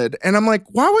salad. And I'm like,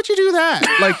 why would you do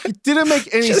that? Like, it didn't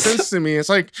make any sense to me. It's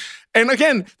like, and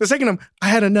again, the second time, I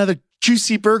had another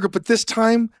juicy burger, but this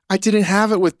time I didn't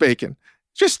have it with bacon.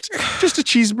 Just a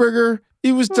cheeseburger.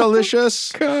 It was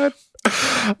delicious. God.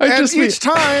 Each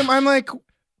time I'm like,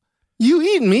 you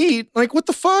eat meat? Like, what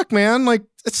the fuck, man? Like,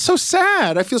 it's so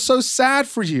sad. I feel so sad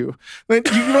for you.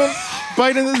 Like, you don't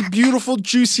bite into this beautiful,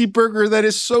 juicy burger that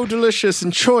is so delicious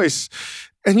and choice,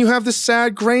 and you have this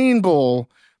sad grain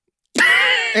bowl.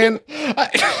 And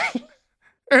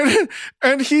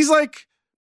and he's like,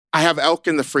 I have elk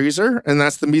in the freezer, and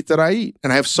that's the meat that I eat.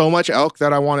 And I have so much elk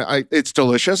that I want it. It's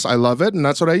delicious. I love it, and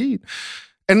that's what I eat.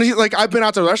 And like, I've been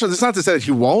out to restaurants. It's not to say that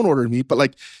he won't order meat, but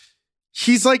like,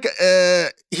 he's like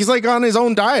on his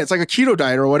own diet. It's like a keto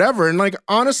diet or whatever. And like,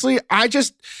 honestly, I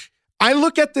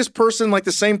look at this person like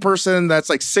the same person that's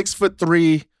like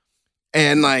 6'3"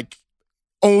 and like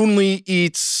only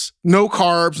eats no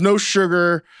carbs, no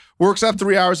sugar, works out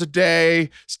 3 hours a day,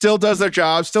 still does their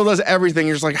job, still does everything.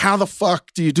 You're just like, how the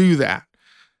fuck do you do that?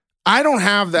 I don't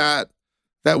have that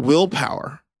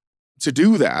willpower to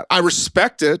do that. I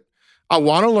respect it. I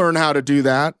want to learn how to do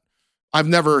that. I've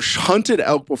never hunted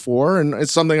elk before, and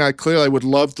it's something I clearly would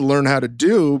love to learn how to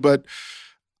do, but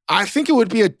I think it would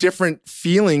be a different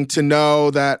feeling to know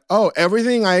that, oh,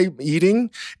 everything I'm eating,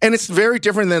 and it's very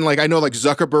different than like, I know like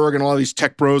Zuckerberg and all these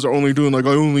tech bros are only doing like,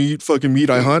 I only eat fucking meat,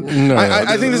 I hunt. No,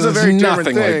 I think this is a very different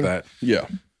thing. Nothing like that. Yeah.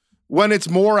 When it's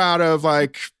more out of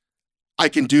like, I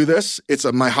can do this, it's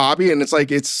my hobby, and it's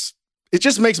like, it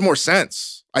just makes more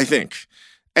sense, I think.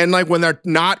 And like when they're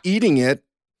not eating it,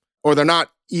 or they're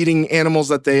not eating animals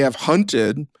that they have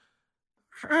hunted,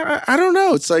 I don't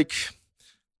know. It's like,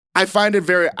 I find it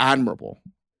very admirable.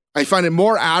 I find it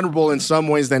more admirable in some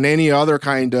ways than any other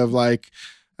kind of like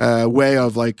way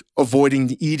of like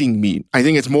avoiding eating meat. I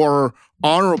think it's more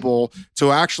honorable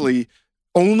to actually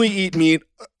only eat meat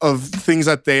of things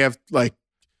that they have like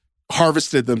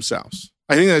harvested themselves.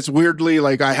 I think that's weirdly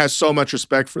like, I have so much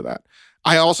respect for that.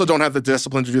 I also don't have the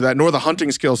discipline to do that, nor the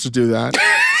hunting skills to do that.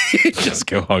 Just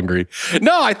go hungry.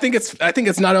 No, I think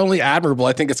it's not only admirable.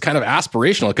 I think it's kind of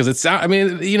aspirational because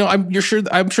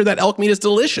I'm sure that elk meat is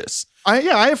delicious.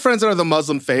 I have friends that are the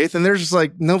Muslim faith, and they're just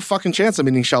like, no fucking chance I'm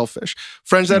eating shellfish.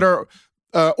 Friends that are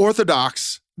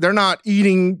Orthodox, they're not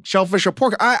eating shellfish or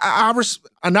pork. I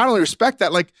not only respect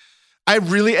that, like, I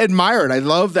really admire it. I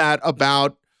love that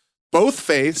about both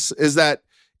faiths, is that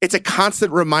it's a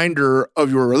constant reminder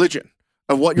of your religion,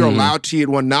 of what you're allowed to eat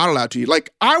and what not allowed to eat.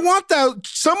 Like, I want that.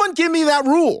 Someone give me that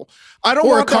rule. I don't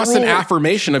want a constant that rule.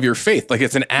 affirmation of your faith. Like,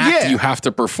 it's an act you have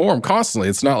to perform constantly.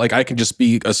 It's not like I can just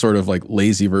be a sort of like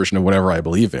lazy version of whatever I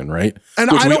believe in, right?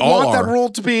 And I don't want that rule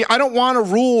to be, I don't want a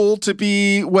rule to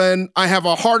be when I have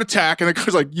a heart attack and it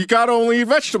goes like, you got to only eat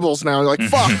vegetables now. You're like,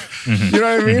 fuck. You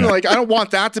know what I mean? Like, I don't want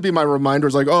that to be my reminder.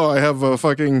 It's like, oh, I have a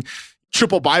fucking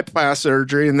triple bypass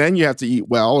surgery and then you have to eat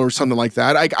well or something like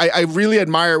that. I really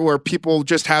admire where people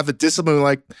just have the discipline,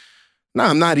 like, no,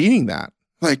 I'm not eating that.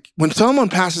 Like, when someone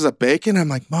passes a bacon, I'm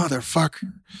like,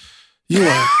 motherfucker, you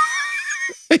are.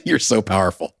 You're so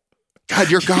powerful. God,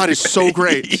 your God is so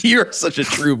great. You're such a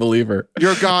true believer.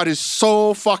 Your God is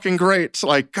so fucking great. It's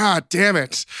like, God damn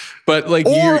it. But like,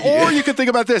 or you could think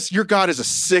about this. Your God is a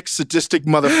sick, sadistic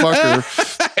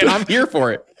motherfucker. And I'm here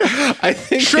for it. I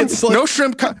think it's like,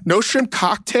 no shrimp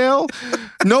cocktail,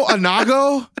 no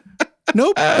anago,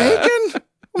 no bacon.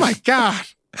 Oh my God.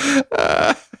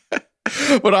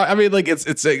 But I mean, like,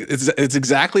 it's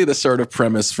exactly the sort of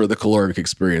premise for the caloric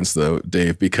experience, though,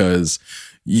 Dave, because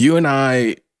you and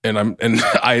I and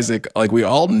Isaac, like, we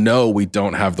all know we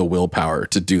don't have the willpower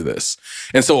to do this,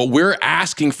 and so we're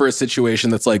asking for a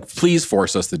situation that's like, please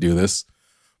force us to do this.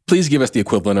 Please give us the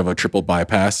equivalent of a triple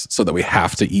bypass so that we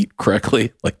have to eat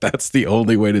correctly. Like, that's the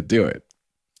only way to do it.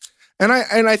 And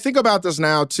I think about this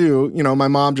now too. You know, my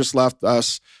mom just left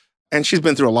us. And she's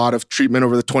been through a lot of treatment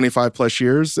over the 25 plus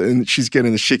years, and she's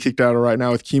getting the shit kicked out of her right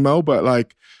now with chemo. But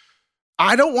like,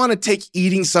 I don't want to take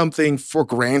eating something for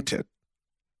granted.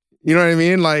 You know what I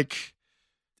mean? Like,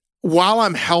 while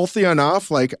I'm healthy enough,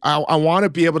 like, I want to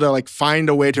be able to like find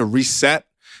a way to reset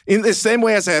in the same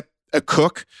way as a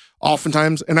cook.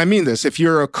 Oftentimes, and I mean this, if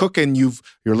you're a cook and you're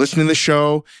listening to the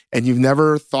show and you've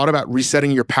never thought about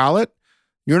resetting your palate,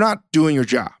 you're not doing your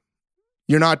job.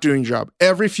 You're not doing your job.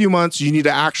 Every few months, you need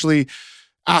to actually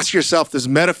ask yourself this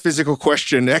metaphysical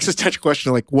question, existential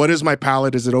question, like, what is my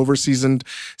palate? Is it over-seasoned?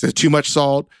 Is it too much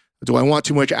salt? Do I want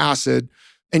too much acid?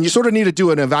 And you sort of need to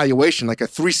do an evaluation, like a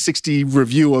 360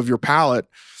 review of your palate.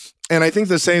 And I think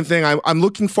the same thing, I'm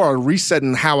looking for a reset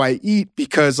in how I eat,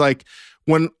 because like,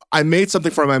 when I made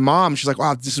something for my mom, she's like,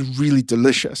 wow, this is really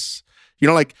delicious. You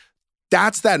know, like,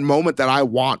 that's that moment that I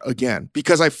want again,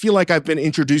 because I feel like I've been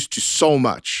introduced to so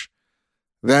much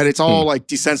that it's all like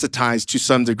desensitized to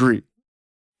some degree.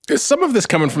 Is some of this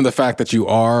coming from the fact that you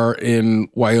are in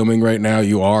Wyoming right now?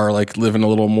 You are like living a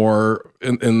little more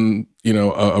in you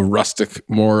know, a rustic,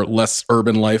 less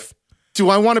urban life? Do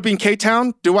I want to be in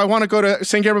K-Town? Do I want to go to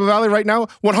San Gabriel Valley right now?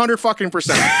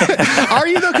 100%. Are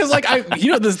you though? Because like,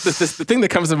 the thing that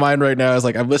comes to mind right now is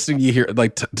like, I'm listening to you here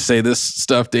like say this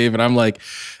stuff, Dave, and I'm like,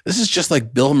 this is just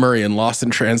like Bill Murray in Lost in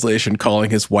Translation calling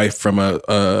his wife from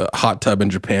a hot tub in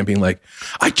Japan, being like,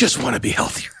 I just want to be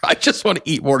healthier. I just want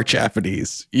to eat more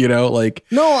Japanese. You know, like,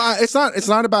 no, it's not. It's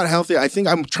not about healthy. I think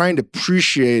I'm trying to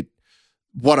appreciate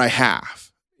what I have.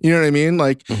 You know what I mean?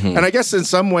 Like, and I guess in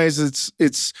some ways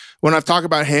it's when I've talked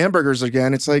about hamburgers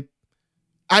again, it's like,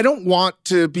 I don't want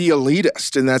to be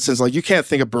elitist in that sense. Like, you can't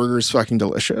think a burger is fucking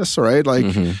delicious, right? Like,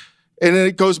 and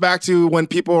it goes back to when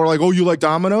people are like, oh, you like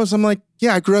Domino's? I'm like,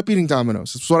 yeah, I grew up eating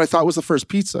Domino's. It's what I thought was the first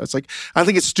pizza. It's like, I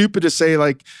think it's stupid to say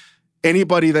like,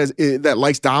 anybody that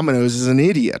likes Domino's is an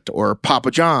idiot, or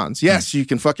Papa John's. Yes, you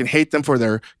can fucking hate them for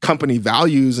their company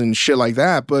values and shit like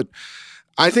that, but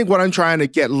I think what I'm trying to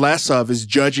get less of is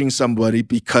judging somebody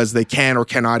because they can or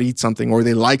cannot eat something, or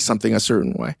they like something a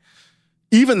certain way.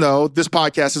 Even though this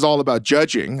podcast is all about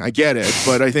judging, I get it.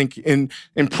 But I think in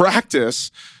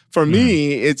practice, for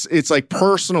me, it's like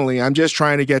personally, I'm just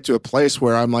trying to get to a place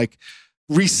where I'm like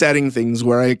resetting things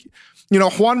where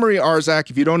Juan Marie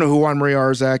Arzak, if you don't know who Juan Marie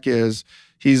Arzak is,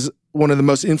 he's one of the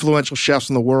most influential chefs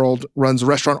in the world, runs a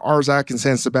restaurant Arzak in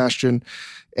San Sebastian,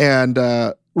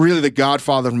 and really the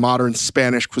godfather of modern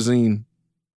Spanish cuisine.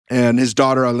 And his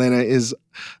daughter, Elena, is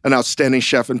an outstanding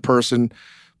chef in person.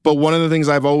 But one of the things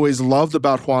I've always loved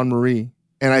about Juan Marie,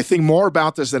 and I think more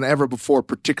about this than ever before,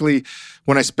 particularly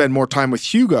when I spend more time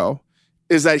with Hugo,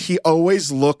 is that he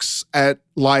always looks at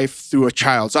life through a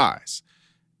child's eyes.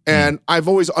 And I've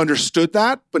always understood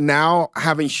that. But now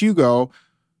having Hugo,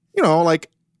 you know, like,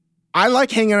 I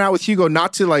like hanging out with Hugo,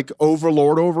 not to like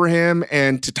overlord over him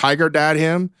and to tiger dad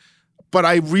him, but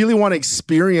I really want to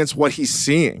experience what he's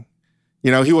seeing.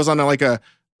 You know, he was on a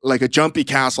jumpy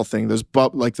castle thing. Those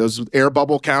air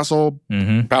bubble castle.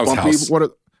 Bounce house.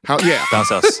 Bounce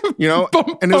house. You know,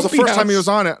 and it was the Bumpy first time he house. was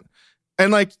on it.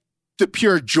 And like the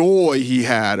pure joy he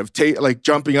had of like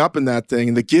jumping up in that thing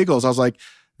and the giggles, I was like,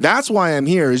 that's why I'm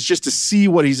here, is just to see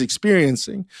what he's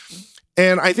experiencing.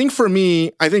 And I think for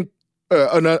me,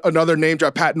 another name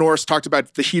drop, Pat Norris talked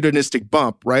about the hedonistic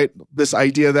bump, right? This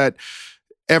idea that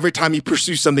every time you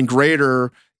pursue something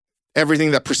greater,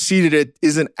 everything that preceded it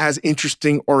isn't as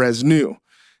interesting or as new.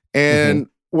 And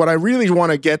what I really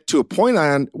want to get to a point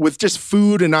on with just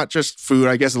food, and not just food,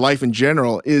 I guess life in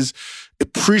general, is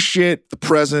appreciate the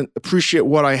present, appreciate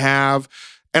what I have.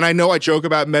 And I know I joke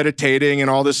about meditating and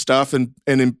all this stuff and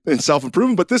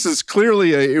self-improvement, but this is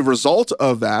clearly a result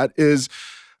of that. Is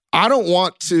I don't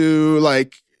want to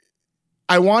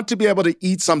I want to be able to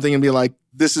eat something and be like,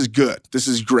 this is good, this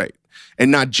is great, and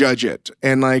not judge it.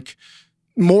 And like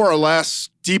more or less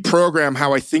deprogram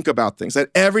how I think about things, that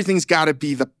everything's got to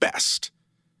be the best.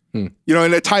 You know,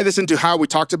 and to tie this into how we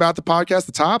talked about the podcast at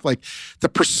the top, like the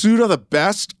pursuit of the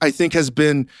best, I think has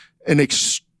been an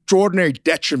extraordinary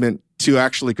detriment to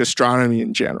actually gastronomy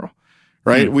in general,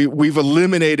 right? We've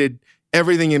eliminated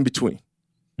everything in between.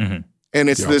 And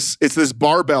it's this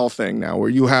barbell thing now where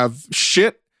you have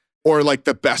shit or like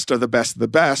the best of the best of the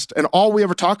best. And all we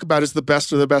ever talk about is the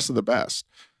best of the best of the best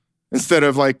instead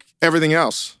of like everything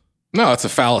else. No, it's a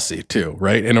fallacy too,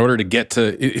 right? In order to get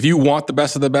to, if you want the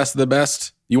best of the best of the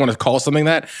best, you want to call something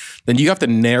that, then you have to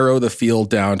narrow the field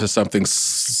down to something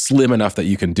slim enough that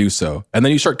you can do so. And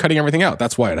then you start cutting everything out.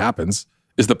 That's why it happens,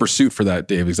 is the pursuit for that,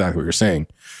 Dave, exactly what you're saying.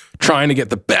 Trying to get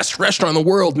the best restaurant in the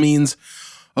world means,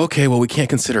 okay, well, we can't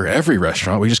consider every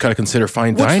restaurant. We just got to consider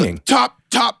fine dining. The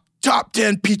top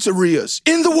 10 pizzerias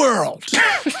in the world.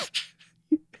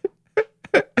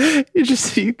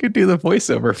 You could do the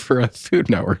voiceover for a Food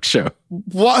Network show.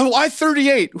 Why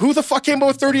 38? Who the fuck came up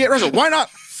with 38 restaurants? Why not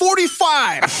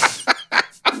 45?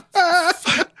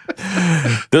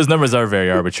 Those numbers are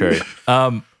very arbitrary.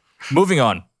 Moving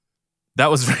on. That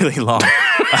was really long.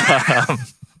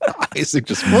 Isaac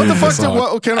just What the moved fuck? us on.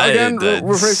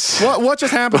 What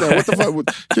just happened there? What the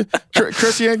fuck?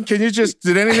 Christian, can you just?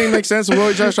 Did anything make sense of what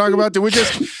we just talked about? Did we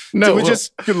just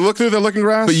look through the looking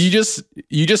glass? But you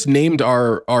just named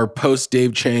our post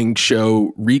Dave Chang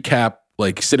show recap,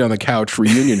 like sit on the couch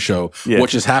reunion show. What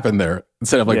just happened there?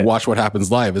 Instead of watch what happens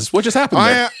live, is what just happened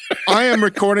there. I am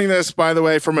recording this, by the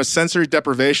way, from a sensory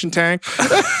deprivation tank.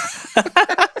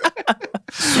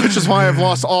 Which is why I've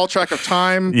lost all track of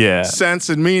time, sense,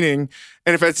 and meaning.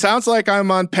 And if it sounds like I'm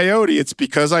on peyote, it's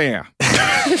because I am.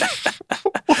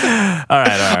 All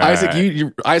right.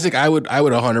 Isaac, Isaac, I would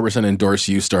 100% endorse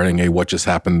you starting a what just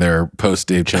happened there post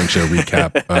Dave Chang show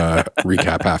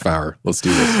recap half hour. Let's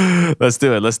do this.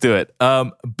 Let's do it.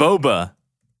 Boba.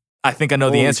 I think I know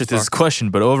the answer to this question,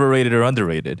 but overrated or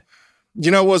underrated?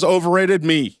 You know what was overrated?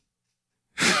 Me.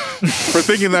 For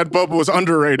thinking that Boba was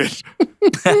underrated.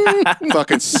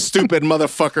 Fucking stupid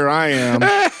motherfucker I am.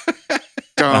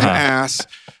 Dumb ass.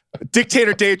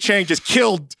 Dictator Dave Chang just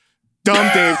killed dumb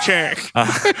Dave Chang.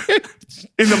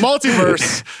 In the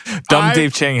multiverse.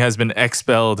 Dave Chang has been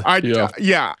expelled.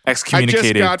 Excommunicated.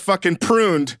 I just got fucking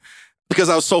pruned because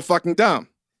I was so fucking dumb.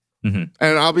 And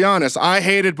I'll be honest, I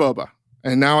hated Boba.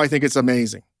 And now I think it's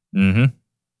amazing.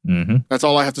 That's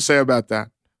all I have to say about that.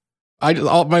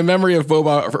 My memory of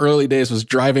Boba of early days was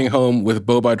driving home with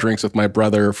Boba drinks with my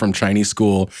brother from Chinese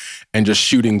school and just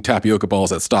shooting tapioca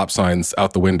balls at stop signs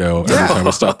out the window every time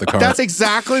we stopped the car. That's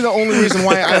exactly the only reason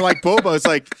why I like Boba. It's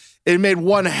like it made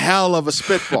one hell of a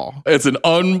spitball. It's an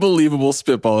unbelievable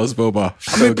spitball as Boba.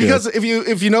 I mean, because if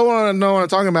you know what I'm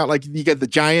talking about, like you get the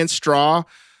giant straw,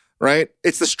 right?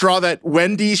 It's the straw that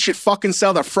Wendy's should fucking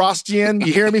sell the Frosty in.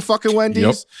 You hear me, fucking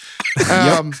Wendy's?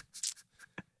 Yep.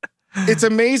 It's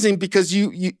amazing because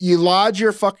you lodge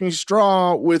your fucking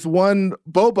straw with one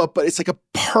Boba, but it's like a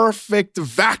perfect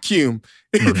vacuum.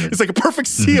 It's like a perfect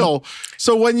seal.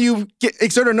 So when you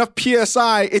exert enough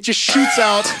PSI, it just shoots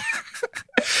out.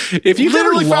 If you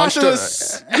literally launched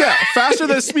faster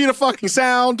than the speed of fucking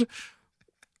sound.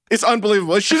 It's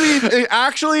unbelievable. It should be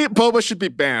Boba should be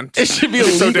banned. It should be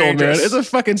illegal, man. It's a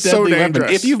fucking deadly weapon.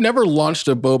 If you've never launched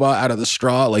a Boba out of the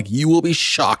straw, like you will be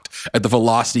shocked at the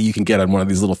velocity you can get on one of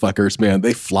these little fuckers, man.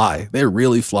 They fly. They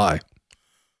really fly.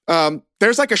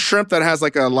 There's like a shrimp that has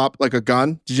like a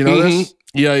gun. Did you know this?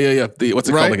 Yeah. What's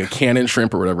it called? Like a cannon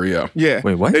shrimp or whatever. Yeah.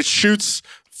 Wait, what? It shoots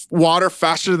water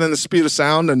faster than the speed of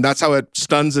sound, and that's how it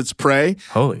stuns its prey.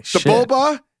 Holy shit. The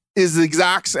Boba is the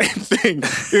exact same thing.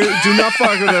 Do not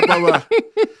fuck with it, Boba.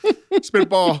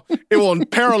 Spitball. It will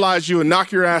paralyze you and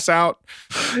knock your ass out.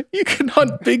 You can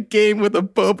hunt big game with a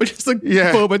boba, just like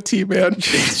boba tea, man.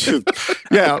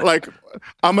 Yeah, like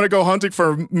I'm gonna go hunting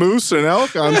for moose and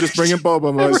elk. I'm just bringing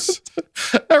boba.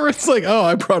 Everyone's like, oh,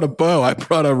 I brought a bow. I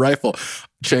brought a rifle.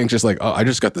 Chang's just like, oh, I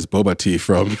just got this boba tea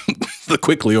from the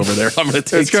Quickly over there. I'm gonna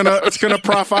take. It's gonna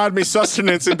provide me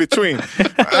sustenance in between.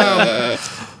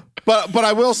 But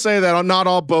I will say that not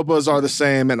all bobas are the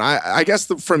same. And I guess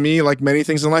for me, like many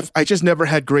things in life, I just never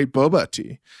had great boba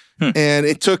tea. And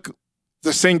it took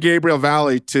the St. Gabriel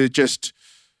Valley to just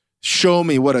show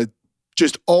me what a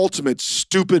just ultimate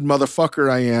stupid motherfucker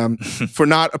I am for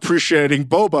not appreciating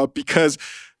boba, because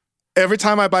every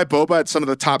time I buy boba at some of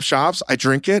the top shops, I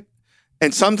drink it.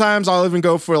 And sometimes I'll even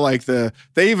go for like they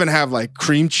even have like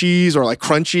cream cheese or like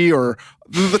crunchy, or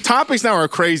the toppings now are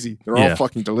crazy. They're all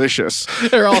fucking delicious.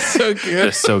 They're all so good.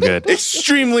 They're so good.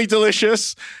 Extremely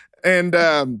delicious. And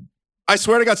I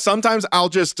swear to God, sometimes I'll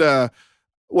just,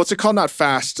 what's it called? Not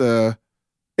fast,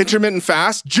 intermittent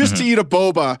fast, just to eat a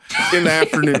boba in the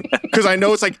afternoon. Because I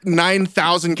know it's like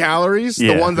 9,000 calories,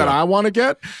 the one that I want to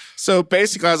get. So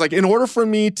basically I was like, in order for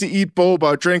me to eat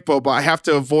boba, drink boba, I have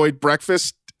to avoid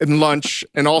breakfast and lunch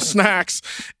and all snacks.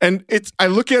 And I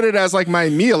look at it as like my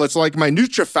meal. It's like my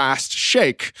NutriFast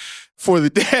shake for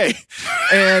the day.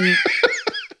 And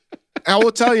I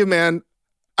will tell you, man,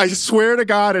 I swear to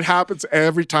God, it happens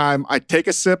every time. I take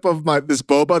a sip of this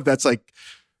boba that's like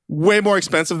way more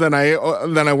expensive than I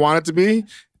want it to be.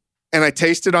 And I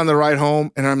taste it on the ride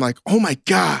home and I'm like, oh my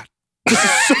God, this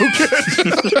is so good.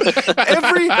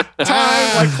 Every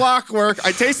time, like clockwork,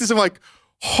 I taste this and I'm like,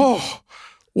 oh,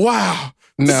 wow.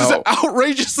 This is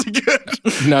outrageously good.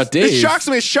 Now, Dave,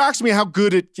 it shocks me how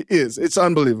good it is. It's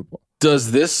unbelievable.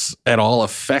 Does this at all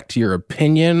affect your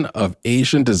opinion of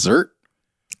Asian dessert?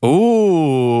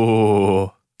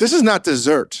 Ooh. This is not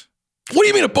dessert. What do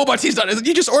you mean a boba tea's not?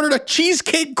 You just ordered a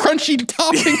cheesecake crunchy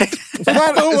topping.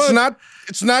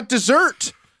 It's not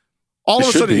dessert. All of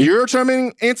a sudden, you're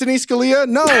terming Anthony Scalia?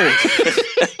 No.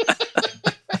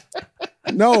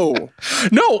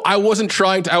 No, I wasn't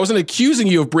accusing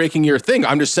you of breaking your thing.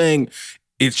 I'm just saying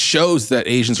it shows that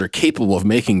Asians are capable of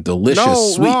making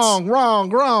delicious sweets.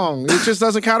 Wrong. It just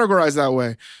doesn't categorize that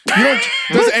way.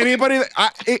 Does anybody,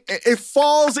 it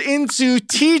falls into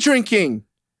tea drinking.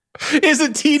 Is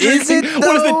it tea drinking?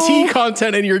 What is the tea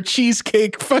content in your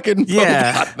cheesecake fucking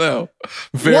boba, though?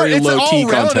 Very low tea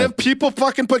content. People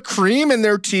fucking put cream in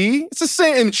their tea. It's the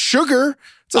same, and sugar.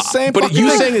 It's the same. But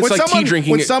you saying it's like tea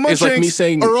drinking is like me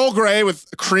saying Earl Grey with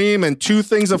cream and 2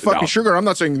 things of fucking sugar. I'm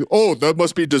not saying, oh, that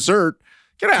must be dessert.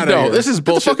 Get out of here. No, this is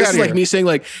bullshit. This is like me saying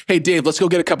like, hey, Dave, let's go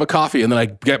get a cup of coffee. And then I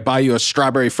buy you a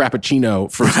strawberry frappuccino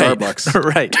from Starbucks.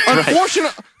 Right.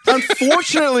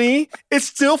 Unfortunately, it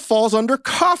still falls under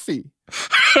coffee.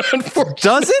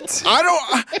 Does it?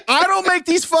 I don't make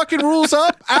these fucking rules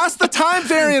up. Ask the time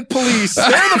variant police. They're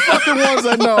the fucking ones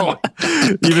that know.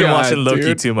 You've been watching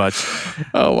Loki too much.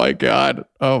 Oh my God.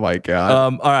 All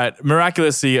right.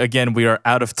 Miraculously, again, we are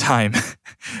out of time.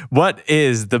 What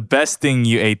is the best thing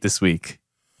you ate this week?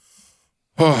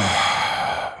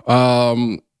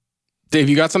 Dave,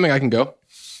 you got something I can go?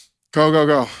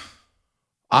 Go.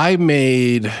 I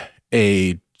made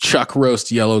a chuck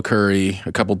roast yellow curry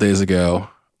a couple days ago.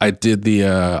 I did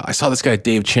I saw this guy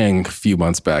Dave Chang a few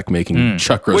months back making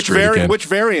chuck roast. Which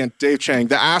variant, Dave Chang?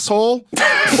 The asshole or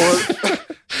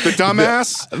the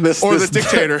dumbass or the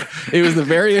dictator? It was the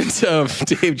variant of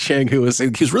Dave Chang he was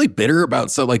really bitter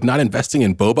about not investing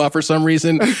in boba for some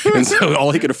reason. And so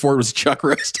all he could afford was chuck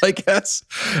roast, I guess.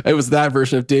 It was that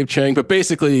version of Dave Chang. But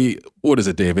basically, what is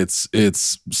it, Dave? It's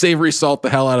savory salt the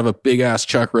hell out of a big ass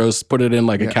chuck roast, put it in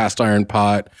like a cast iron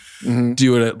pot,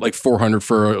 do it at like 400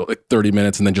 for like 30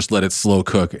 minutes, and then just let it slow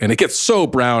cook. And it gets so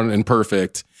brown and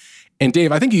perfect. And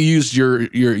Dave, I think you used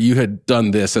you had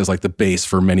done this as like the base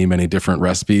for many, many different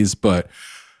recipes. But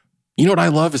you know what I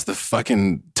love is the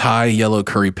fucking Thai yellow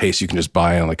curry paste you can just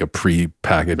buy in like a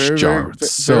pre-packaged jar.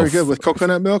 Very good with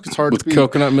coconut milk. It's hard to beat. With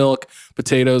coconut milk,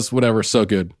 potatoes, whatever. So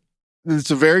good.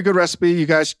 It's a very good recipe. You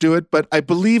guys do it. But I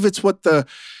believe it's what the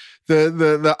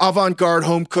avant-garde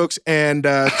home cooks and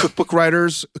cookbook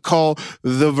writers call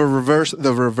the reverse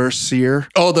sear.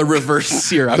 Oh, the reverse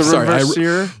sear. I'm sorry. Reverse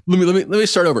sear. Let me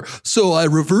start over. So I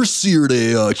reverse seared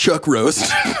a chuck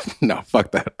roast. No,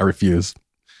 fuck that. I refuse.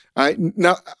 I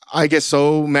get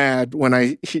so mad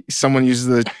when someone uses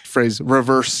the phrase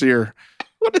reverse sear.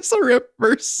 What is a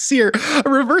reverse sear? A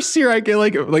reverse sear, I get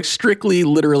like strictly,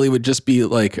 literally would just be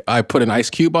like I put an ice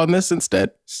cube on this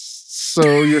instead.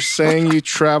 So you're saying you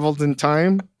traveled in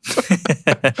time? Through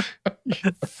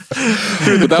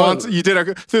the quantum,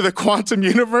 through the quantum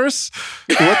universe.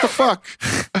 What the fuck?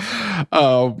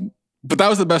 But that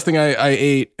was the best thing I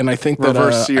ate, and I think that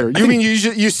reverse sear. You mean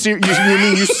you seared?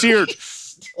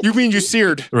 You mean you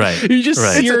seared? Right. You just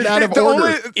seared out of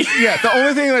order. The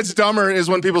only thing that's dumber is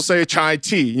when people say chai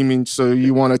tea. You mean so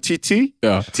you want a TT?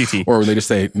 Yeah, TT. Or when they just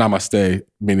say namaste,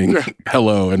 meaning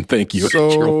hello and thank you.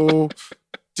 So,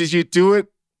 did you do it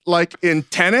like in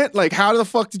Tenet? Like, how the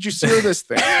fuck did you sear this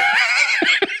thing?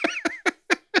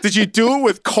 Did you do it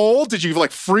with coal? Did you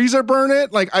like freezer burn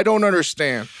it? Like, I don't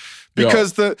understand.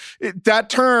 Because that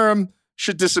term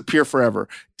should disappear forever.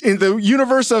 In the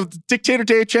universe of Dictator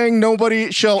Dave Chang,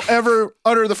 nobody shall ever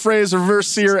utter the phrase reverse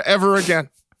sear ever again.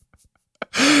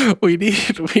 We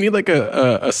need like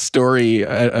a story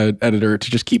editor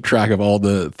to just keep track of all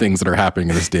the things that are happening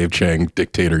in this Dave Chang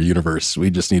dictator universe.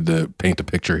 We just need to paint a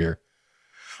picture here.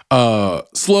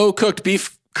 Slow cooked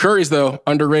beef curries, though,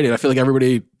 underrated. I feel like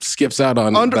everybody skips out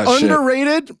on that shit.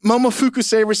 Underrated? Momofuku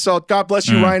savory salt. God bless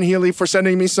you, Ryan Healy, for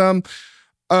sending me some.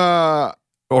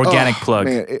 Organic plug.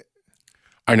 Man,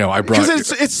 I know. I brought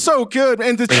because it's so good,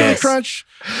 and the chili crunch.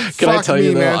 Can I tell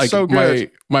you though? Man, like so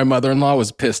good. my mother-in-law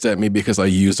was pissed at me because I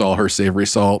used all her savory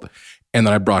salt, and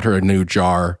then I brought her a new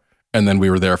jar, and then we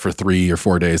were there for 3 or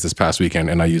 4 days this past weekend,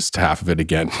 and I used half of it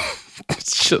again.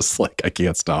 It's just like I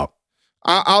can't stop.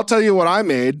 I'll tell you what I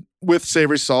made with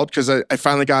savory salt because I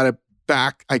finally got it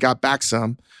back. I got back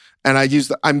some, and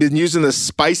I've been using the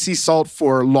spicy salt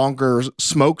for longer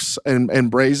smokes and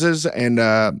braises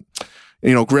and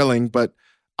grilling. But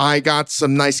I got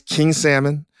some nice king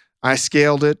salmon. I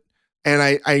scaled it,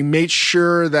 and I made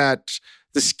sure that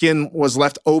the skin was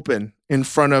left open in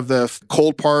front of the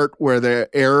cold part where the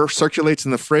air circulates in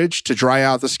the fridge to dry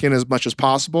out the skin as much as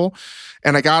possible.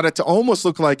 And I got it to almost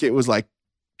look like it was like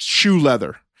shoe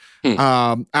leather.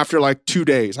 After like 2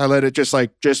 days, I let it just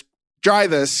dry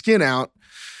the skin out.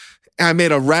 And I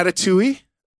made a ratatouille,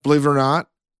 believe it or not.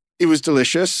 It was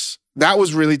delicious. That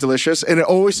was really delicious. And it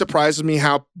always surprises me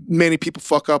how many people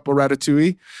fuck up a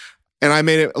ratatouille. And I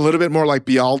made it a little bit more like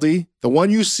Bialdi. The one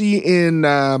you see in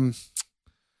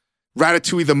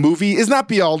Ratatouille, the movie, is not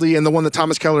Bialdi, and the one that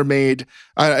Thomas Keller made,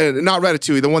 not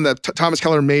Ratatouille, the one that Thomas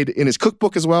Keller made in his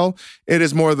cookbook as well. It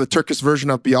is more the Turkish version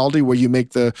of Bialdi, where you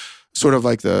make the sort of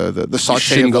like the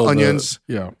saute of the onions,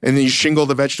 and then you shingle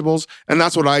the vegetables. And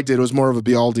that's what I did. It was more of a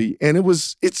Bialdi, and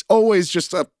it's always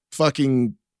just a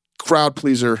fucking crowd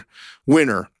pleaser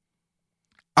winner.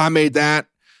 I made that.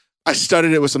 I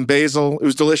studded it with some basil. It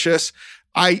was delicious.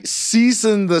 I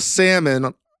seasoned the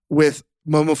salmon with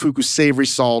Momofuku savory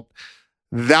salt.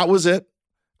 That was it.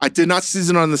 I did not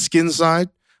season on the skin side,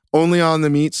 only on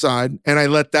the meat side. And I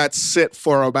let that sit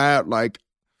for about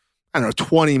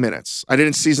 20 minutes. I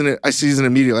didn't season it. I seasoned it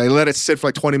immediately. I let it sit for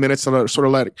like 20 minutes to sort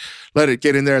of let it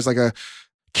get in there as like a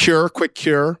quick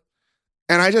cure.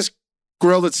 And I just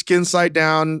grilled it skin side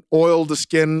down, oiled the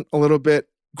skin a little bit,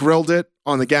 grilled it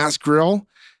on the gas grill.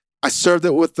 I served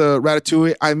it with the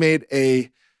ratatouille.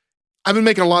 I've been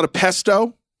making a lot of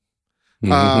pesto.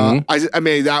 I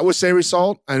made that with savory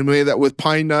salt. I made that with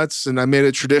pine nuts, and I made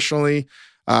it traditionally.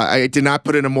 I did not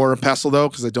put in a mortar and pestle though,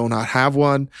 because I do not have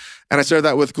one. And I served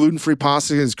that with gluten-free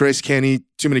pasta, because Grace can't eat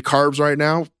too many carbs right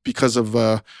now because of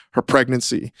her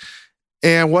pregnancy.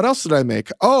 And what else did I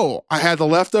make? Oh, I had the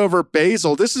leftover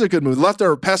basil. This is a good move.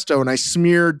 Leftover pesto, and I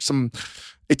smeared some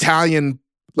Italian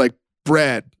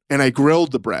bread, and I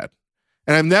grilled the bread.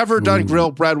 And I've never done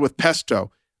grilled bread with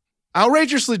pesto.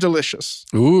 Outrageously delicious.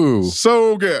 Ooh.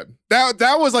 So good.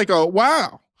 That was like a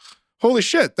wow. Holy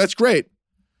shit, that's great.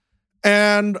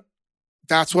 And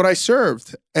that's what I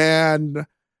served. And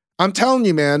I'm telling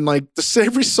you, man, like the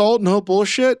savory salt, no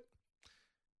bullshit.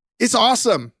 It's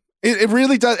awesome. It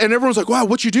really does. And everyone's like, wow,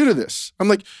 what'd you do to this? I'm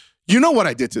like, you know what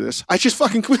I did to this? I just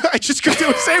cooked it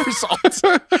with savory salt.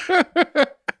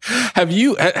 Have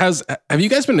you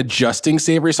guys been adjusting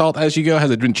savory salt as you go?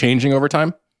 Has it been changing over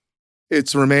time?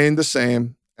 It's remained the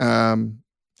same.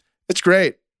 It's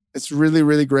great. It's really,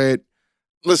 really great.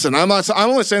 Listen, I'm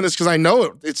only saying this because I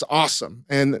know it's awesome,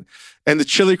 and the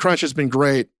chili crunch has been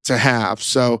great to have.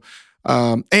 So,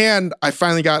 and I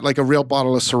finally got like a real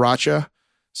bottle of sriracha,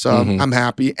 so I'm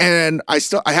happy. And I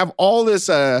have all this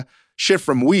shit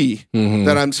from Wii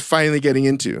that I'm finally getting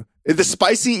into. The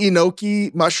spicy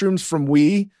enoki mushrooms from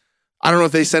Wii. I don't know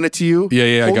if they sent it to you.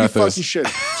 Yeah, Holy I got those. fucking shit,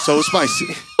 so spicy.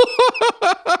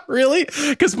 Really?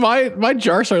 Because my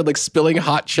jar started like spilling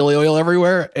hot chili oil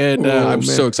everywhere, and I'm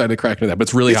so excited to crack into that. But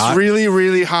it's really hot. It's really,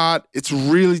 really hot. It's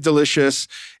really delicious.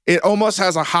 It almost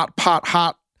has a hot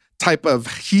type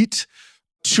of heat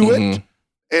to it,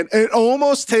 and it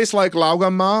almost tastes like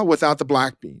laogama without the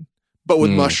black bean. but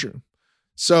with mushroom.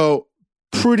 So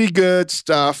pretty good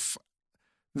stuff.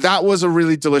 That was a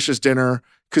really delicious dinner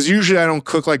because usually I don't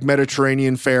cook like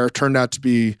Mediterranean fare. It turned out to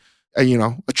be, a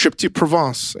trip to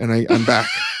Provence, and I'm back.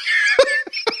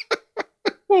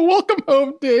 Well, welcome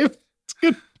home, Dave. It's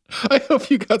good. I hope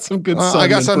you got some good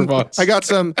sun in Provence. I got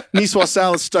some niçoise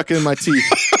salad stuck in my teeth.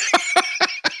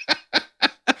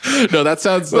 No, that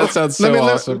sounds so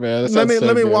awesome, man.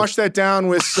 Let me wash that down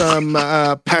with some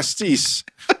pastis.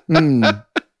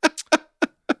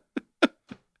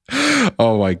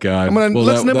 Oh my God!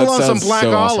 Let's nibble on some black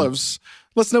olives.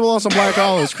 Let's nibble on some black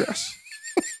olives, Chris.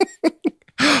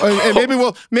 And maybe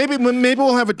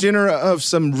we'll have a dinner of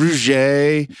some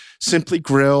rouget, simply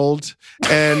grilled,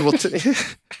 and we'll.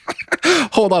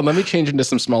 Hold on, let me change into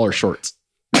some smaller shorts.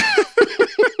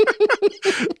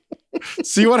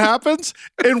 See what happens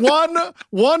in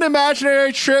one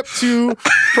imaginary trip to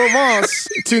Provence,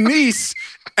 to Nice,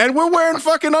 and we're wearing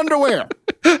fucking underwear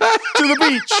to the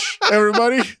beach.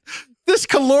 Everybody, this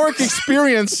caloric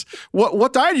experience.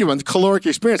 What diet are you on? The caloric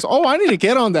experience. Oh, I need to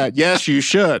get on that. Yes, you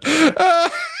should.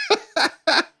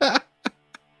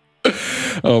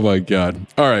 Oh my God!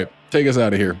 All right, take us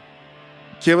out of here.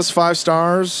 Give us 5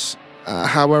 stars.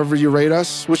 However you rate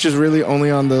us, which is really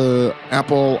only on the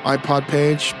Apple iPod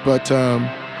page, but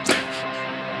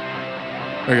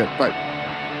very good. Bye.